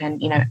you can,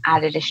 you know,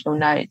 add additional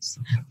notes,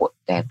 what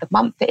day of the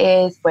month it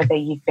is, whether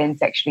you've been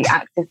sexually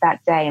active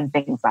that day, and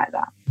things like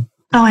that.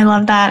 Oh, I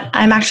love that.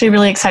 I'm actually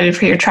really excited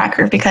for your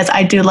tracker because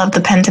I do love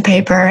the pen to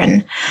paper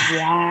and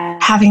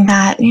having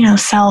that, you know,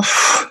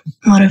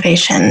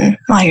 self-motivation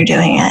while you're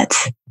doing it.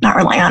 Not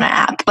relying on an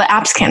app, but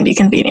apps can be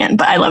convenient,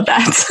 but I love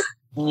that.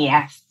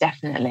 Yes,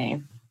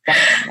 definitely.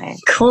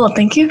 Cool.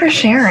 Thank you for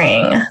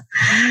sharing.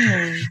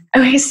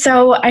 Okay,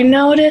 so I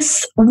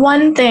noticed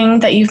one thing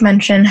that you've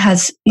mentioned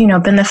has, you know,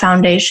 been the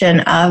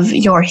foundation of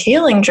your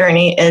healing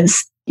journey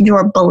is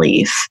your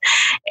belief.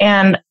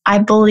 And I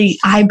believe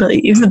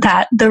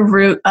that the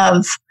root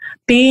of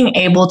being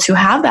able to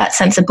have that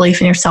sense of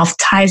belief in yourself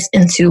ties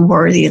into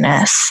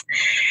worthiness.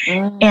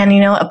 And,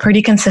 a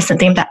pretty consistent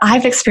theme that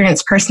I've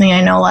experienced personally,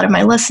 I know a lot of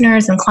my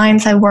listeners and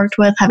clients I've worked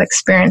with have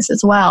experienced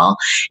as well,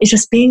 is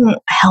just being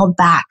held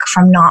back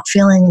from not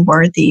feeling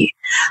worthy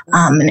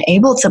and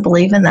able to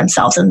believe in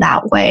themselves in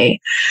that way.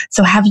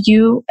 So have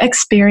you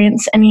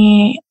experienced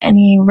any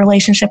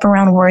relationship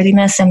around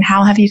worthiness, and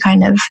how have you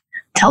kind of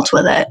dealt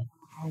with it?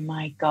 Oh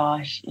my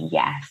gosh,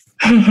 yes.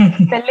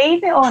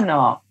 Believe it or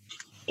not,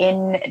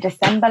 in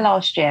December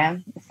last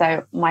year,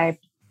 so my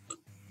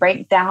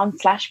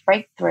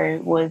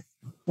breakdown/breakthrough was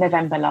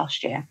November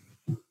last year,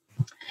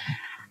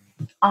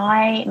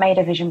 I made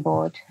a vision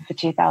board for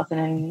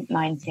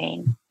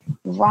 2019.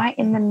 Right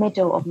in the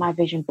middle of my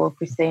vision board,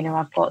 Christina,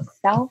 I've got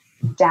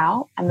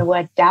self-doubt, and the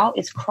word doubt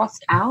is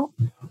crossed out,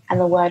 and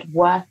the word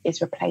worth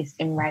is replaced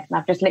in red. And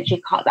I've just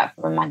literally cut that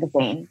from a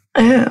magazine.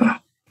 Oh.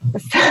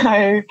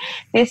 So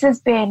this has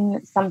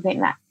been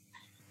something that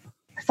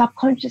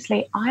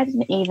subconsciously I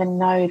didn't even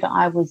know that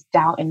I was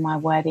doubting my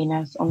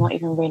worthiness, or not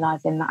even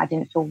realizing that I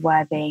didn't feel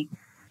worthy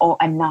or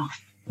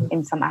enough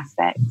in some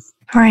aspects.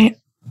 Right.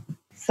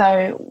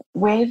 So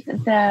with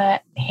the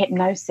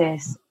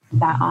hypnosis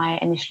that I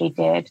initially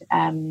did,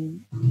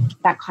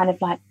 that kind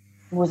of like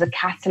was a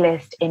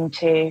catalyst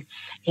into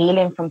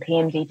healing from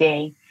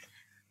PMDD,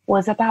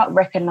 was about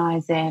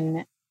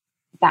recognizing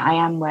that I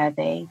am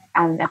worthy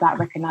and about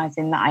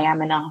recognizing that I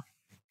am enough.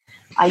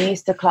 I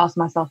used to class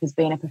myself as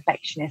being a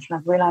perfectionist, and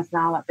I've realized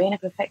now that being a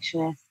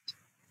perfectionist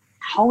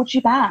holds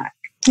you back.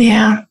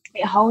 Yeah.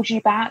 It holds you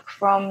back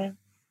from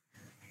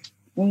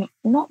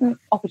not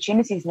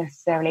opportunities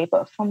necessarily,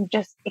 but from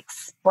just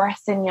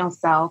expressing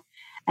yourself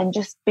and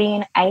just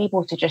being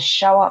able to just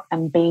show up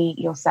and be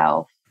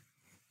yourself.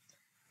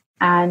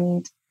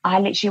 And I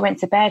literally went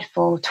to bed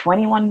for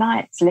 21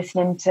 nights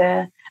listening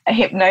to a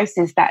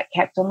hypnosis that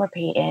kept on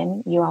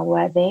repeating, you are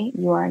worthy,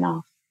 you are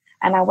enough.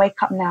 And I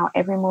wake up now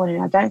every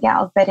morning. I don't get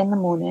out of bed in the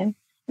morning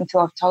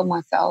until I've told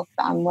myself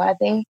that I'm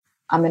worthy,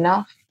 I'm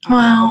enough,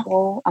 I'm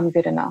capable, I'm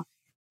good enough.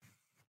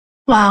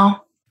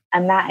 Wow.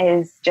 And that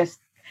is just,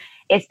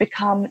 it's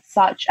become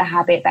such a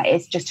habit that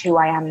it's just who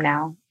I am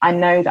now. I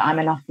know that I'm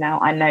enough now.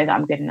 I know that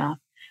I'm good enough.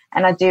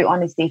 And I do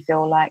honestly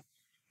feel like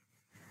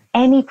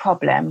any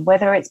problem,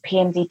 whether it's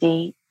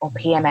PMDD or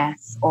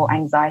PMS or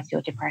anxiety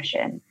or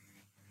depression,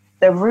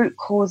 the root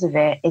cause of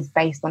it is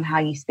based on how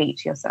you speak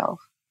to yourself.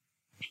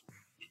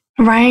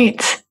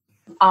 Right.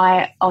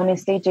 I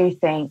honestly do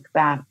think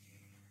that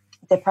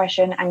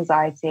depression,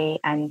 anxiety,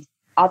 and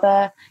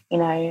other,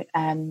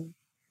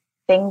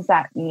 things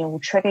that, will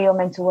trigger your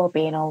mental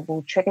well-being or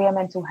will trigger your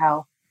mental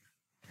health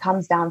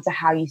comes down to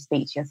how you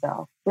speak to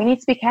yourself. We need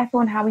to be careful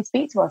on how we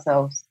speak to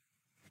ourselves.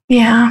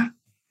 Yeah.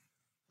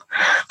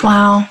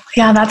 Wow.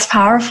 Yeah, that's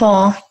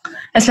powerful.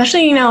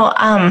 Especially,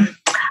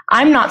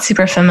 I'm not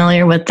super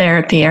familiar with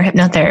therapy or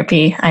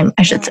hypnotherapy,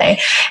 I should say.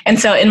 And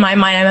so in my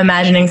mind, I'm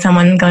imagining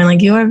someone going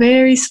like, you are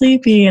very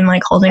sleepy, and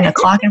like holding a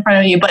clock in front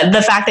of you. But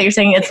the fact that you're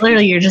saying it's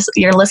literally,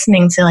 you're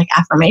listening to like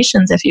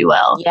affirmations, if you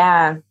will.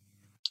 Yeah.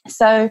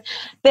 So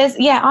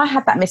I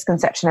had that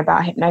misconception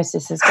about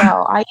hypnosis as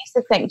well. I used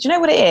to think, do you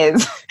know what it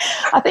is?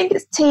 I think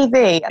it's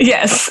TV.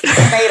 Yes.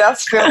 It made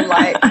us feel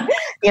like,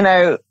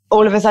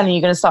 all of a sudden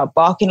you're going to start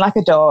barking like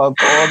a dog,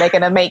 or they're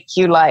going to make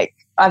you like,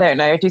 I don't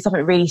know, do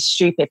something really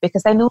stupid,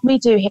 because they normally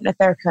do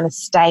hypnotherapy on a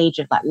stage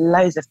of like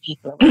loads of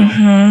people around.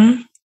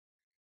 Mm-hmm.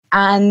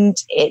 And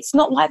it's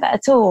not like that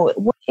at all.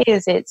 What it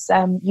is, it's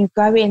you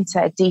go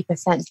into a deeper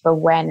sense of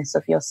awareness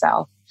of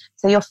yourself.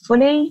 So you're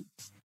fully,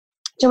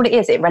 do you know what it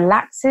is? It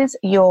relaxes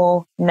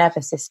your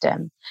nervous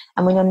system.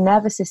 And when your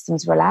nervous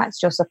system's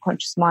relaxed, your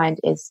subconscious mind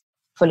is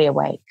fully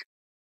awake.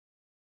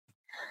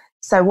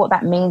 So what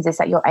that means is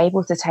that you're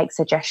able to take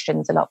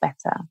suggestions a lot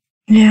better.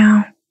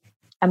 Yeah.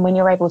 And when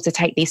you're able to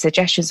take these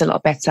suggestions a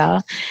lot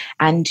better,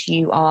 and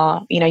you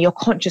are, your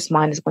conscious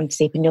mind is going to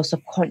sleep and your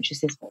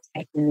subconscious is what's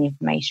taking the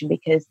information,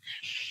 because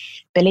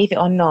believe it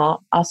or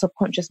not, our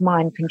subconscious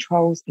mind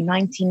controls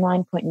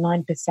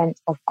 99.9%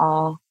 of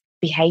our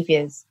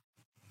behaviors.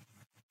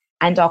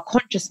 And our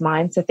conscious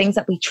mind, so things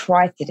that we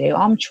try to do,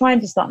 I'm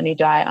trying to start a new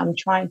diet, I'm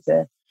trying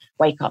to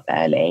wake up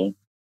early,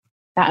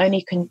 that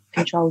only can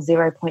control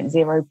 0.0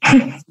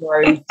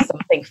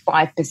 something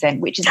 5%,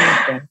 which is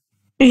nothing.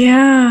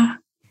 Yeah.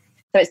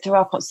 So it's through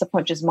our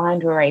subconscious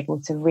mind we're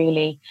able to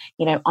really,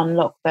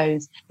 unlock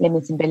those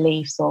limiting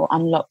beliefs, or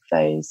unlock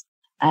those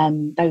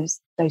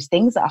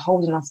things that are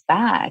holding us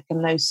back,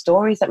 and those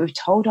stories that we've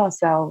told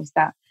ourselves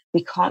that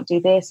we can't do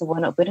this, or we're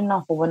not good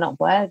enough, or we're not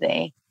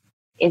worthy.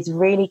 Is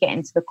really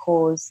getting to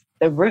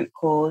the root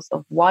cause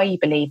of why you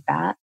believe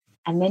that,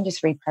 and then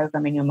just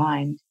reprogramming your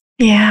mind.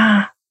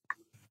 Yeah.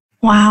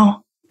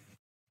 Wow.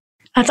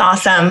 That's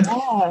awesome.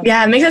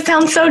 Yeah, it makes it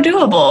sound so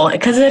doable,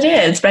 because it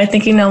is. But I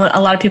think, a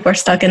lot of people are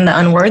stuck in the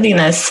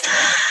unworthiness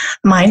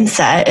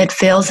mindset. It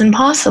feels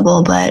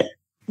impossible, but.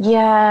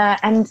 Yeah.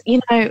 And,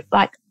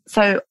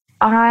 so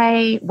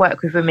I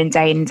work with women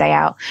day in and day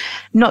out,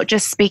 not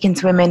just speaking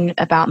to women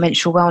about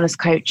menstrual wellness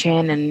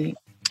coaching and,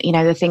 you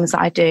know, the things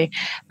that I do,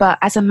 but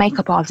as a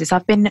makeup artist,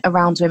 I've been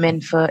around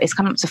women for, it's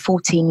come up to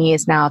 14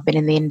 years now. I've been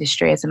in the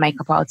industry as a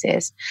makeup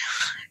artist.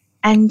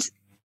 And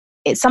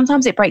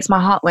sometimes it breaks my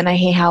heart when I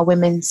hear how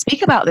women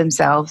speak about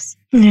themselves.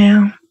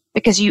 Yeah.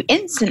 Because you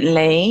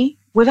instantly,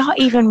 without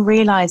even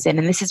realizing,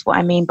 and this is what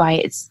I mean by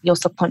it's your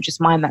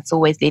subconscious mind that's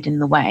always leading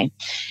the way,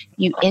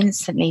 you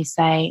instantly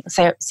say,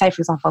 for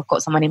example, I've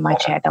got someone in my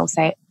chair, they'll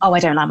say, oh, I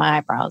don't like my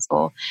eyebrows,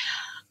 or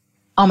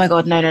oh my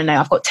God, no,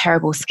 I've got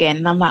terrible skin.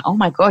 And I'm like, oh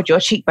my God, your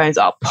cheekbones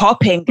are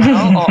popping,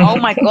 girl. Or oh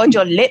my God,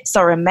 your lips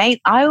are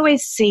amazing. I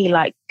always see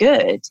like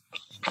good,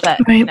 but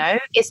right. you know,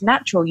 it's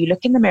natural. You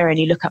look in the mirror and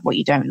you look at what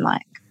you don't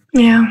like.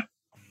 Yeah.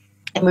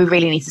 And we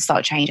really need to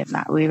start changing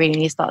that. We really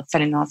need to start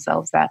telling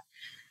ourselves that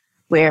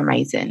we're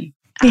amazing.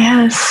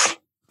 Yes.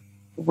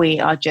 We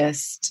are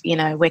just, you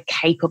know, we're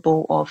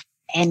capable of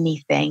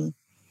anything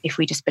if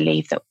we just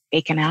believe that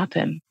it can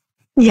happen.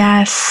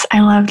 Yes.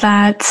 I love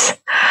that.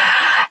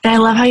 And I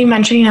love how you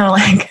mentioned, you know,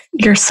 like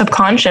your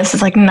subconscious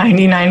is like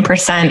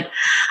 99%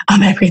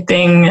 of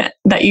everything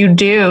that you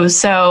do.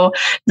 So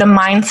the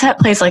mindset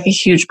plays like a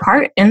huge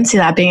part into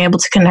that, being able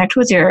to connect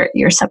with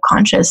your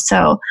subconscious.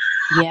 So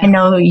I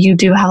know you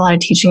do have a lot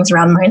of teachings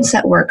around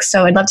mindset work.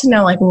 So I'd love to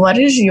know, like, what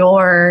is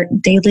your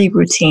daily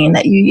routine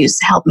that you use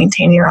to help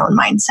maintain your own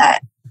mindset?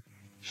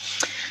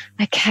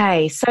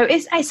 Okay, so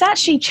it's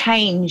actually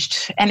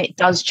changed, and it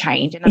does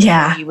change, and I'm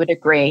sure you would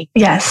agree.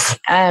 Yes.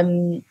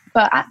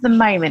 But at the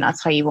moment, I'll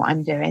tell you what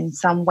I'm doing.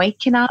 So I'm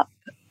waking up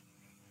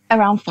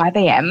around 5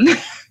 a.m.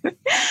 I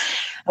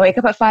wake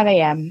up at 5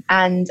 a.m.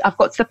 and I've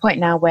got to the point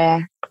now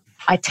where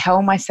I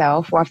tell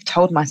myself, or I've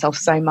told myself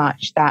so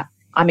much that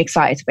I'm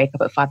excited to wake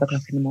up at 5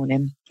 o'clock in the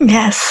morning.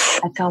 Yes.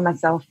 I tell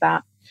myself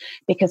that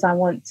because I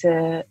want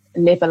to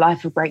live a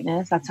life of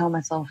greatness. I tell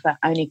myself that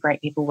only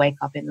great people wake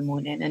up in the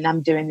morning, and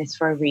I'm doing this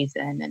for a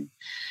reason. And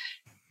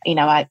you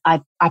know,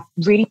 I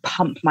really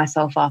pump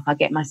myself up. I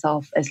get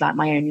myself as like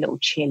my own little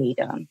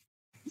cheerleader.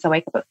 So I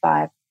wake up at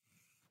 5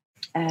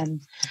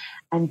 and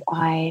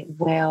I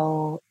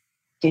will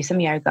do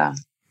some yoga.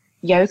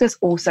 Yoga's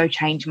also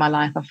changed my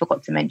life. I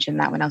forgot to mention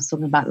that when I was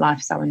talking about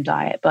lifestyle and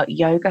diet, but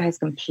yoga has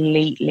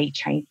completely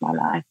changed my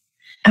life.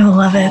 I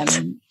love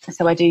it.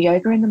 So I do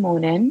yoga in the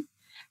morning,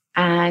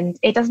 and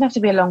it doesn't have to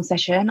be a long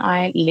session.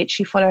 I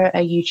literally follow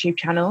a YouTube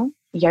channel,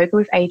 Yoga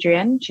with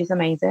Adrienne. She's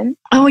amazing.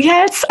 Oh,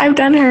 yes. I've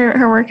done her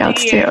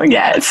workouts too.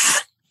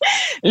 Yes.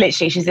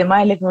 Literally, she's in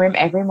my living room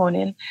every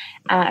morning,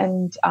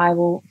 and I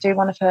will do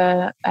one of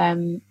her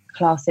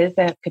classes.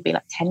 There could be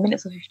like 10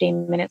 minutes or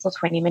 15 minutes or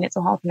 20 minutes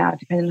or half an hour,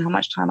 depending on how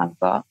much time I've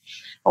got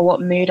or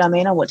what mood I'm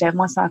in or what day of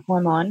my cycle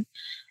I'm on.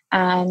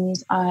 And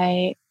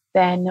I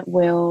then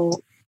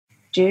will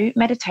do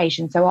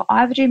meditation. So I'll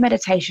either do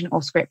meditation or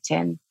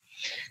scripting.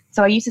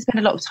 So I used to spend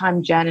a lot of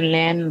time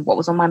journaling what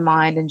was on my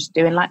mind and just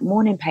doing like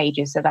morning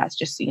pages. So that's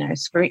just, you know,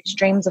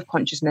 streams of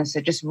consciousness.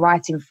 So just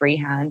writing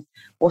freehand,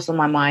 what's on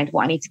my mind,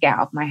 what I need to get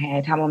out of my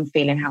head, how I'm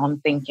feeling, how I'm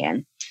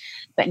thinking.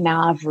 But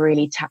now I've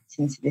really tapped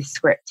into this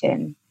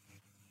scripting.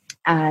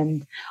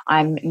 And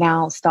I'm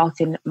now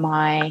starting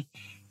my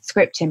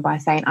scripting by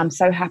saying, I'm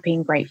so happy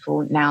and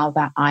grateful now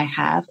that I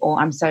have, or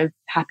I'm so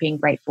happy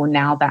and grateful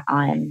now that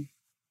I'm,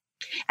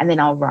 and then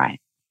I'll write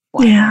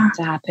what I want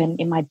to happen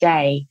in my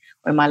day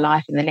or in my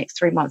life in the next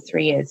 3 months,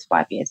 3 years,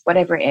 5 years,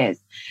 whatever it is.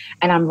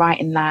 And I'm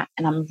writing that,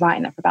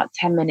 for about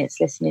 10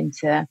 minutes, listening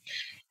to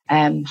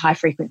high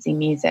frequency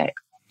music.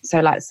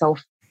 So like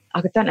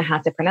I don't know how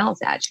to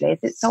pronounce it actually. Is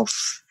it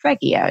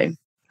solfeggio?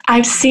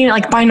 I've seen it,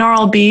 like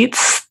binaural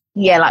beats.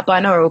 Yeah, like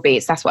binaural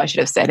beats. That's what I should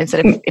have said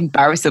instead of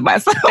embarrassing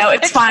myself. No,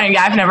 it's fine.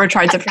 Yeah, I've never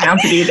tried to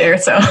pronounce it either.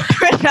 So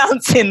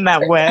pronouncing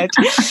that word.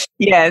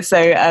 Yeah, so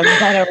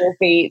binaural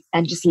beats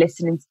and just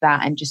listening to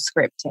that and just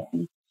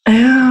scripting.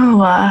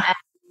 Oh.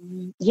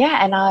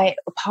 And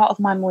part of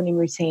my morning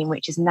routine,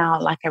 which is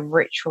now like a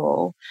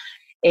ritual,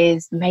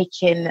 is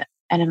making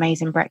an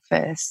amazing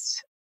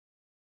breakfast.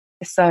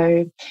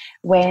 So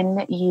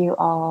when you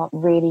are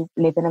really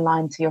living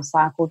aligned to your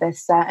cycle,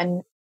 there's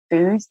certain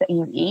foods that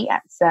you eat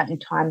at certain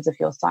times of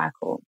your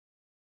cycle.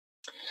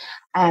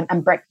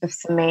 And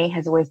breakfast for me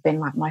has always been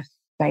like my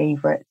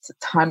favorite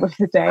time of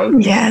the day.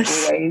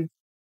 Yes. I'm always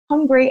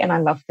hungry and I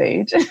love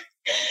food.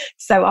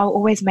 So I'll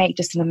always make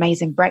just an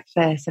amazing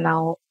breakfast, and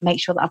I'll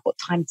make sure that I've got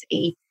time to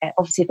eat.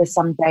 Obviously, there's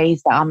some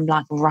days that I'm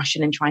like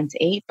rushing and trying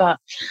to eat, but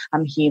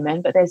I'm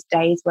human. But there's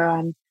days where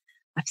I've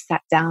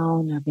sat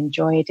down, I've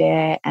enjoyed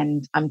it,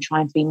 and I'm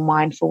trying to be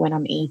mindful when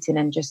I'm eating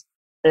and just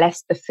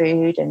bless the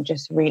food and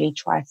just really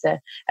try to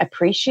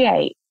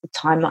appreciate the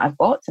time that I've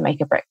got to make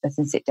a breakfast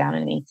and sit down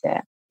and eat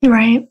it.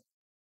 Right.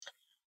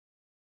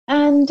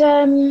 And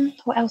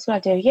what else would I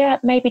do? Yeah,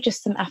 maybe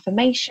just some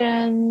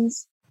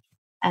affirmations.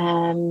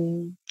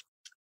 And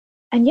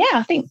yeah,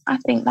 I think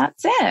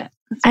that's it.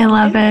 I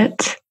love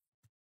it.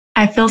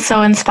 I feel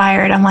so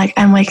inspired. I'm like,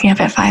 I'm waking up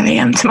at 5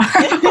 a.m. tomorrow.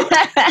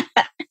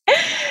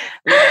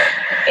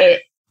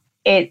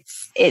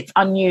 It's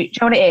unusual. You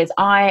know what it is?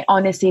 I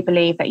honestly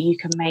believe that you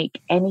can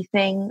make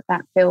anything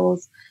that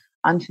feels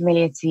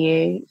unfamiliar to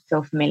you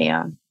feel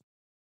familiar.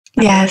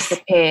 Yes. A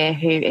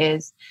peer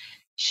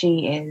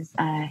she is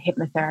a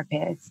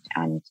hypnotherapist,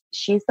 and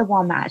she's the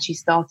one that actually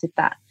started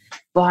that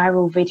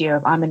viral video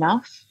of I'm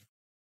Enough.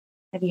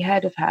 Have you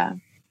heard of her?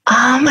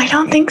 I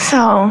don't think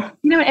so.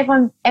 You know,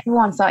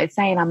 everyone started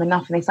saying I'm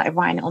enough, and they started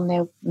writing it on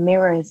their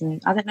mirrors,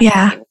 and I don't know,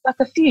 Yeah. it was like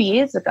a few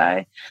years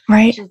ago.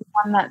 Right. She's the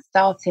one that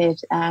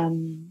started,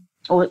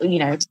 or, you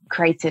know,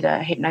 created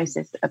a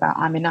hypnosis about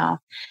I'm enough.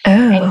 Oh.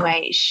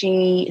 Anyway,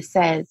 she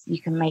says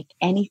you can make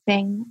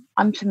anything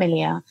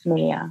unfamiliar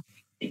familiar.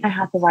 You know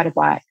how to ride a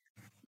bike.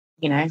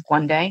 You know,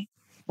 one day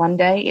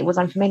it was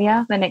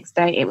unfamiliar, the next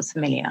day it was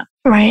familiar.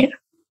 Right.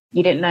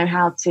 You didn't know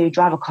how to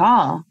drive a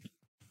car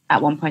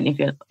at one point of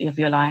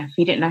your life.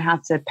 You didn't know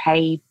how to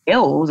pay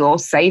bills or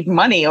save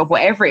money or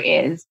whatever it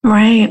is.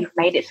 Right. You've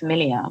made it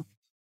familiar.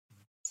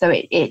 So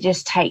it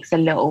just takes a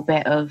little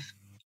bit of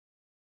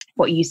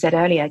what you said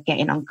earlier,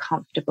 getting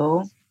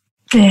uncomfortable.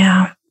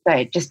 Yeah. So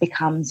it just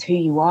becomes who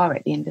you are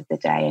at the end of the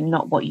day and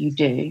not what you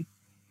do.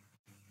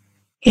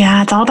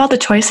 Yeah, it's all about the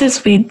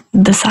choices we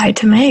decide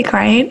to make,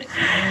 right?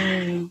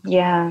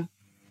 Yeah.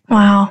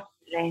 Wow.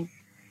 Absolutely.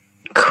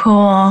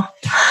 Cool.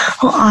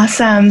 Well,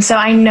 awesome. So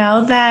I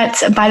know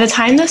that by the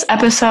time this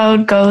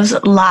episode goes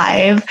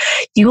live,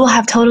 you will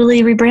have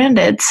totally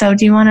rebranded. So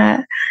do you want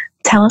to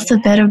tell us a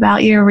bit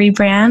about your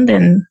rebrand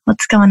and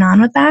what's going on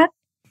with that?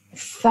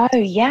 So,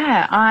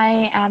 yeah,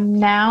 I am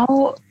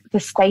now the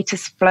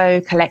Status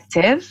Flow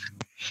Collective.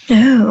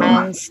 Ooh.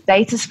 And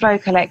Status Flow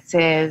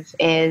Collective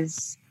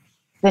is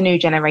the new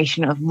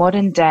generation of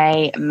modern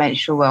day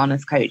menstrual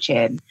wellness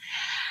coaching.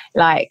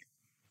 Like,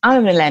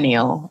 I'm a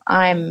millennial.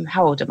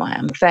 How old am I?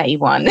 I'm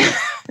 31.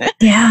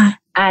 Yeah.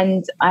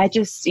 And I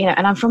just, you know,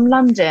 and I'm from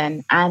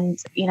London. And,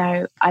 you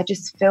know, I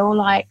just feel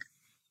like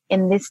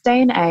in this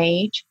day and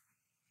age,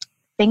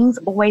 things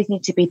always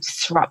need to be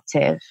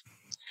disruptive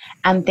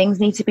and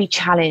things need to be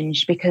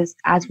challenged because,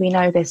 as we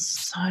know, there's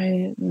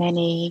so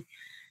many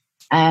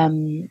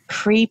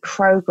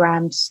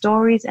pre-programmed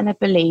stories and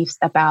beliefs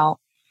about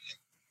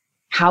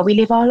how we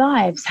live our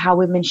lives, how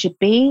women should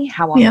be,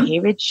 how our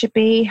periods should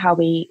be, how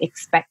we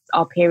expect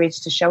our periods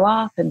to show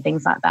up and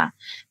things like that.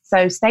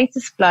 So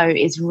Status Flow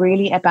is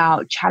really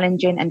about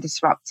challenging and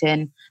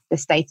disrupting the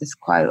status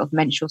quo of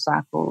menstrual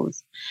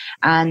cycles.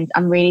 And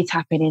I'm really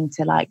tapping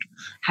into like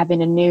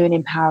having a new and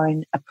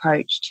empowering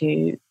approach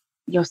to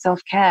your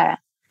self-care.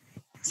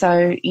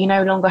 So you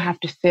no longer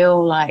have to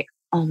feel like,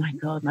 oh my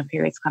God, my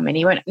period's coming.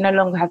 You won't no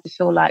longer have to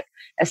feel like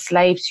a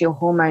slave to your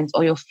hormones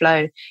or your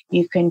flow.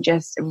 You can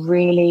just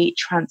really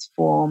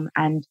transform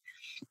and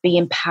be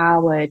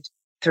empowered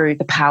through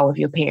the power of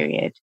your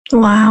period.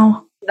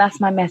 Wow. That's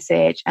my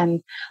message.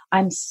 And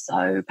I'm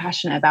so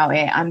passionate about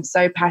it. I'm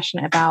so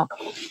passionate about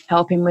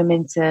helping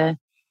women to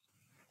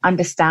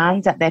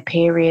understand that their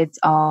periods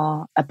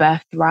are a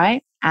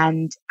birthright,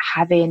 and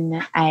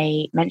having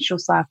a menstrual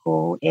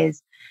cycle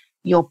is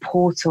your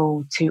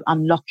portal to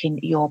unlocking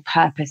your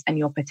purpose and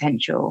your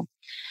potential.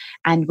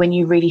 And when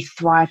you really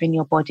thrive in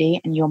your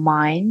body and your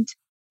mind,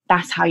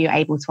 that's how you're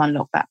able to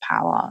unlock that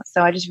power.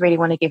 So I just really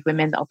want to give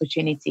women the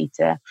opportunity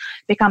to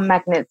become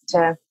magnets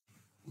to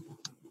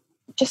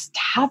just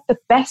have the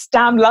best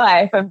damn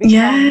life and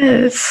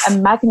become a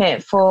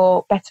magnet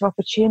for better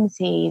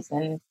opportunities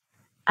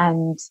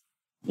and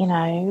you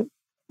know,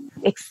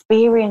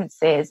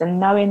 experiences, and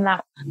knowing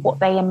that what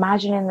they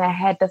imagine in their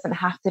head doesn't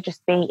have to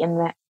just be in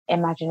their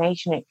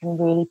imagination. It can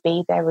really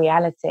be their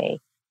reality.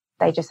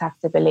 They just have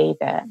to believe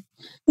it. I'll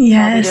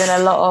be doing a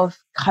lot of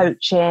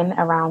coaching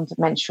around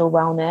menstrual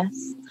wellness,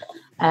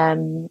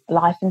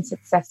 life and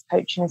success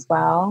coaching as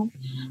well.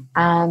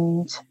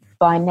 And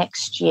by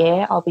next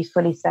year, I'll be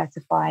fully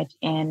certified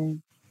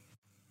in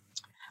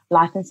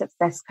life and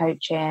success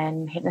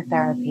coaching,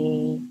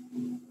 hypnotherapy,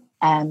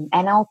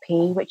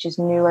 NLP, which is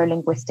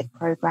neuro-linguistic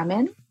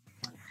programming,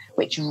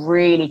 which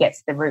really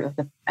gets to the root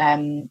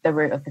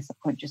of the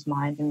subconscious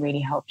mind and really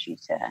helps you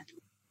to,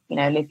 you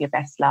know, live your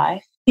best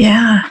life.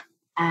 Yeah.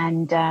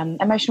 And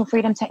emotional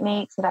freedom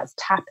techniques, so that's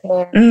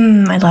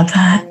tapping. I love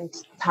that. And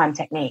time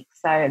techniques.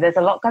 So there's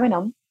a lot going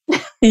on.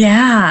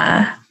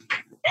 Yeah.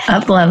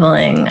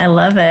 Up-leveling. I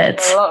love it.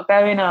 There's a lot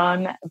going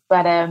on.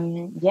 But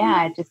yeah,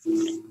 I just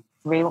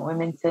really want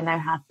women to know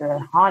how to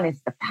harness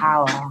the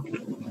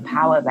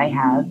power they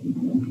have.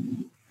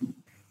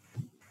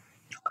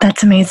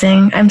 That's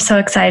amazing. I'm so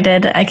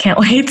excited. I can't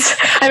wait.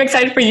 I'm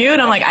excited for you.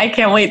 And I'm like, I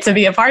can't wait to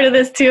be a part of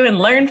this too and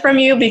learn from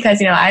you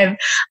because, you know, and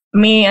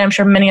I'm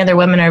sure many other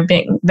women are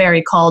being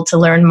very called to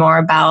learn more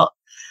about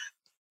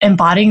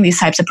embodying these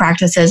types of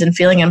practices and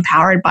feeling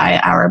empowered by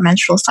our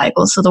menstrual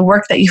cycles. So the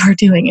work that you are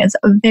doing is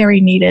very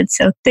needed.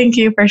 So thank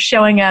you for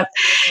showing up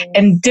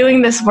and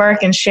doing this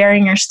work and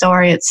sharing your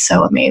story. It's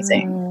so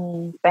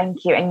amazing.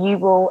 Thank you. And you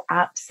will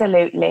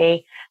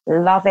absolutely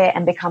love it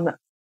and become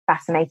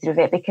fascinated with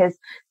it, because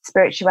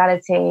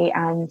spirituality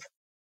and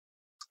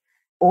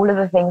all of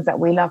the things that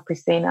we love,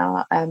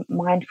 Christina,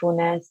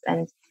 mindfulness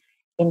and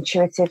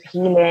intuitive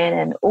healing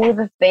and all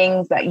the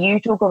things that you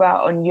talk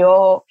about on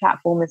your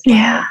platform as well.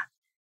 Yeah.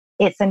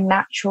 it's a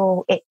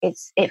natural,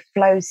 it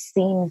flows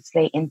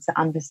seamlessly into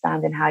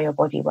understanding how your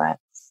body works.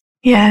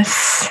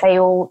 Yes. They're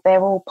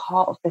all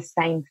part of the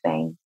same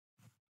thing.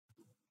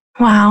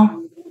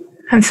 Wow.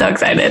 I'm so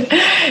excited.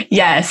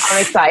 Yes.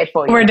 I'm excited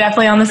for you. We're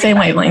definitely on the same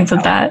wavelength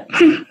with that.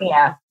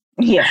 Yeah.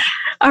 Yeah.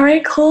 All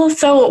right, cool.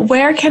 So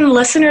where can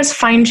listeners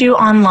find you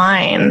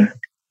online?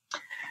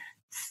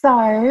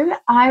 So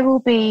I will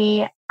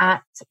be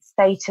at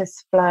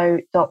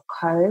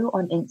statusflow.co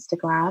on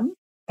Instagram.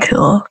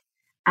 Cool.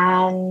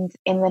 And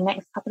in the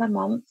next couple of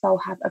months, I'll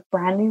have a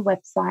brand new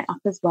website up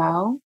as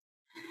well.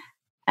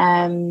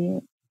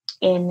 In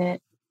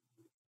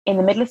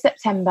the middle of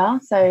September,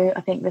 so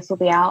I think this will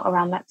be out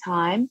around that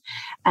time,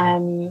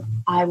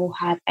 I will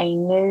have a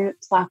new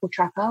cycle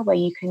tracker where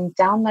you can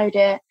download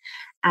it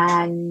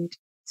and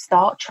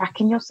start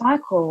tracking your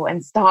cycle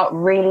and start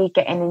really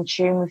getting in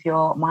tune with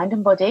your mind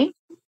and body.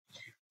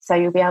 So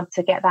you'll be able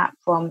to get that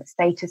from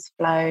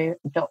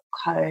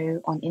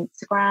statusflow.co on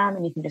Instagram,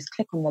 and you can just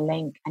click on the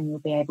link and you'll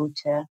be able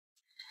to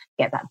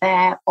get that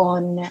there.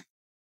 On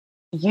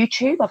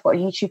YouTube, I've got a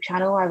YouTube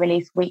channel. I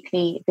release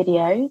weekly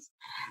videos,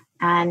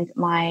 and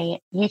my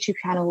YouTube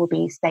channel will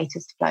be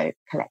Status Flow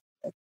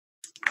Collective.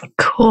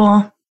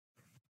 Cool.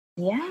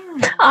 Yeah.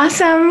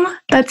 Awesome.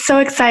 That's so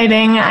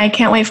exciting. I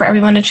can't wait for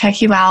everyone to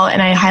check you out, and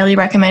I highly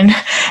recommend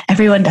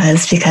everyone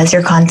does because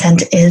your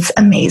content is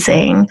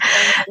amazing.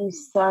 Thank you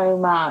so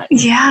much.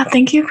 Yeah,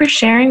 thank you for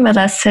sharing with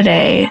us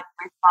today.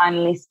 We've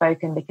finally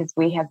spoken because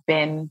we have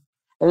been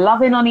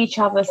loving on each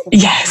other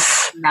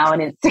yes. now on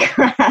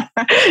Instagram.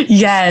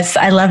 Yes,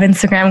 I love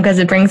Instagram because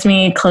it brings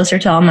me closer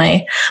to all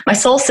my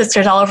soul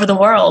sisters all over the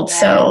world. Yeah,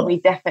 so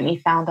we definitely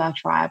found our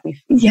tribe. We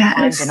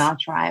found in our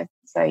tribe.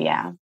 So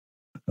yeah.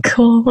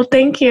 Cool. Well,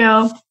 thank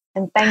you.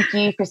 And thank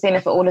you,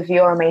 Christina, for all of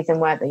your amazing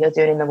work that you're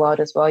doing in the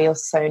world as well. You're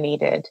so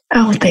needed.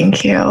 Oh,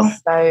 thank you.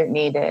 So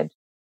needed.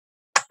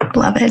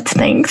 Love it.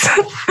 Thanks.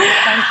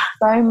 Thanks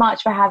so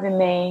much for having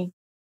me.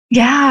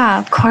 Yeah,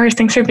 of course.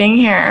 Thanks for being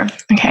here.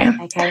 Okay.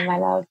 Okay, my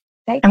love.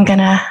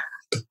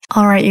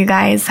 All right, you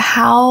guys.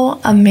 How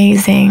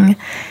amazing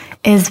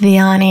is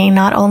Vianney?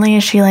 Not only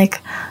is she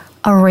like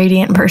a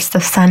radiant burst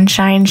of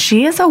sunshine,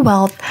 she is a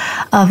wealth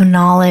of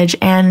knowledge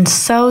and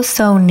so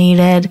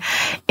needed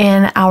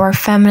in our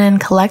feminine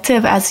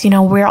collective, as you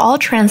know, we're all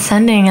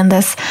transcending in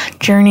this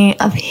journey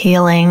of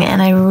healing.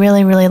 And I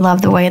really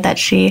love the way that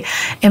she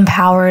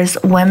empowers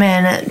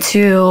women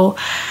to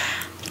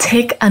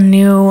take a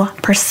new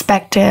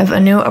perspective,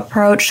 a new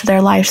approach to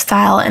their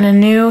lifestyle, and a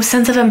new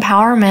sense of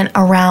empowerment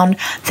around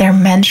their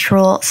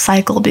menstrual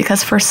cycle.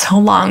 Because for so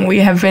long we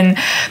have been,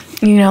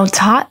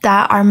 taught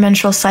that our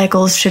menstrual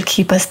cycles should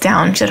keep us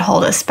down, should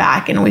hold us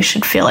back, and we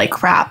should feel like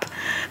crap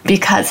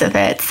because of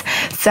it.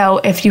 So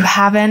if you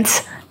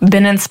haven't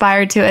been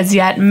inspired to as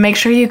yet, make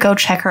sure you go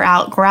check her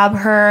out, grab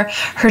her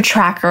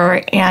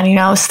tracker,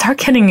 and start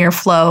getting your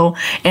flow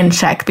in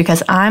check,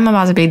 because I'm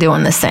about to be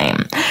doing the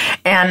same.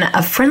 And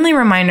a friendly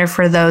reminder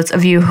for those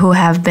of you who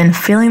have been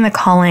feeling the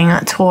calling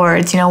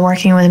towards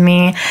working with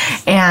me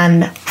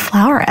and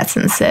flower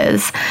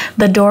essences,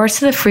 the doors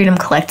to the Freedom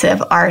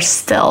Collective are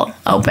still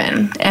open.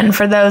 And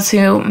for those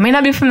who may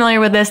not be familiar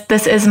with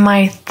this is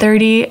my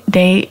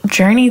 30-day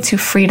journey to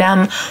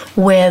freedom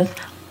with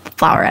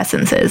flower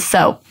essences.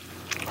 So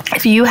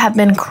if you have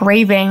been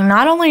craving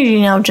not only,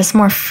 just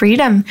more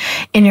freedom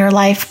in your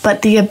life,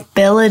 but the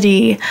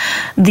ability,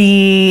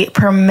 the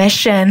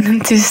permission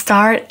to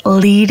start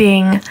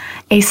leading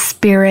a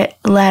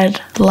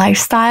spirit-led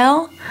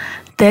lifestyle,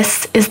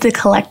 this is the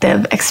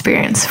collective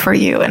experience for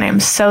you. And I'm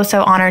so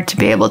honored to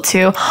be able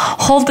to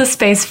hold the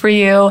space for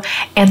you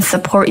and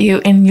support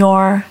you in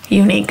your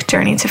unique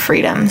journey to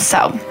freedom. So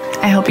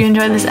I hope you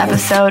enjoyed this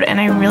episode, and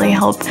I really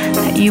hope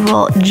that you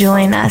will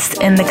join us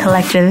in the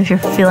collective if you're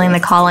feeling the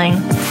calling.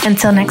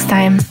 Until next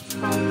time.